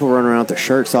people running around with their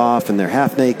shirts off and they're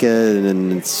half naked,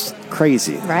 and it's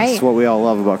crazy. Right. It's what we all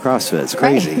love about CrossFit. It's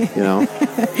crazy, you know.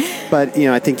 But, you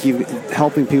know, I think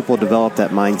helping people develop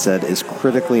that mindset is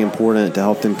critically important to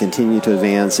help them continue to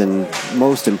advance, and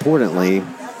most importantly,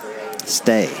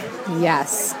 stay.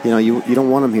 Yes. You know, you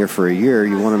don't want them here for a year.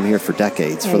 You want them here for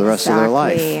decades, for the rest of their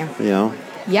life, you know.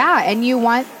 Yeah, and you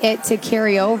want it to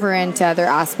carry over into other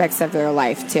aspects of their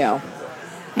life too.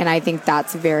 And I think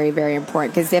that's very, very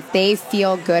important, because if they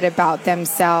feel good about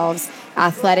themselves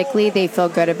athletically, they feel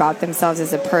good about themselves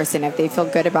as a person. If they feel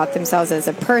good about themselves as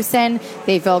a person,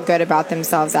 they feel good about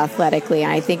themselves athletically.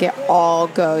 And I think it all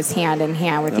goes hand in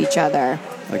hand with each other.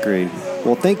 Agreed.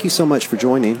 Well, thank you so much for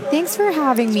joining. Thanks for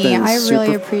having me. I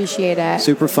really appreciate it.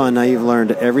 Super fun. Now you've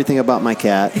learned everything about my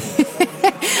cat.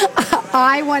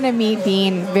 I want to meet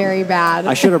Bean very bad.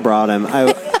 I should have brought him.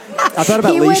 I thought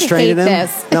about leash training him.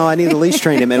 This. No, I need to leash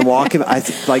train him and walk him.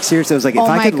 Seriously, I was like, if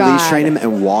I could leash train him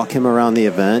and walk him around the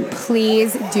event.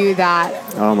 Please do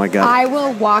that. Oh my God. I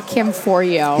will walk him for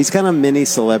you. He's kind of mini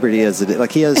celebrity as it is.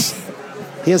 Like he has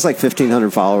like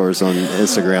 1,500 followers on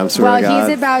Instagram. Swear to God. Well,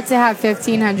 he's about to have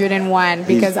 1,501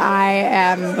 because I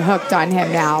am hooked on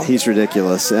him now. He's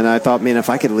ridiculous. And I thought, man, if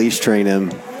I could leash train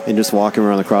him and just walk him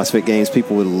around the CrossFit Games,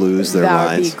 people would lose their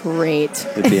minds. That would be great.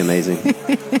 It'd be amazing.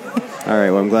 All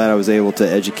right. Well, I'm glad I was able to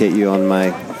educate you on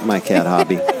my cat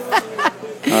hobby. All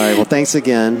right. Well, thanks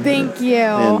again. Thank you.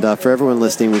 And for everyone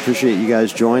listening, we appreciate you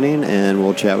guys joining, and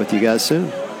we'll chat with you guys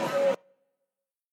soon.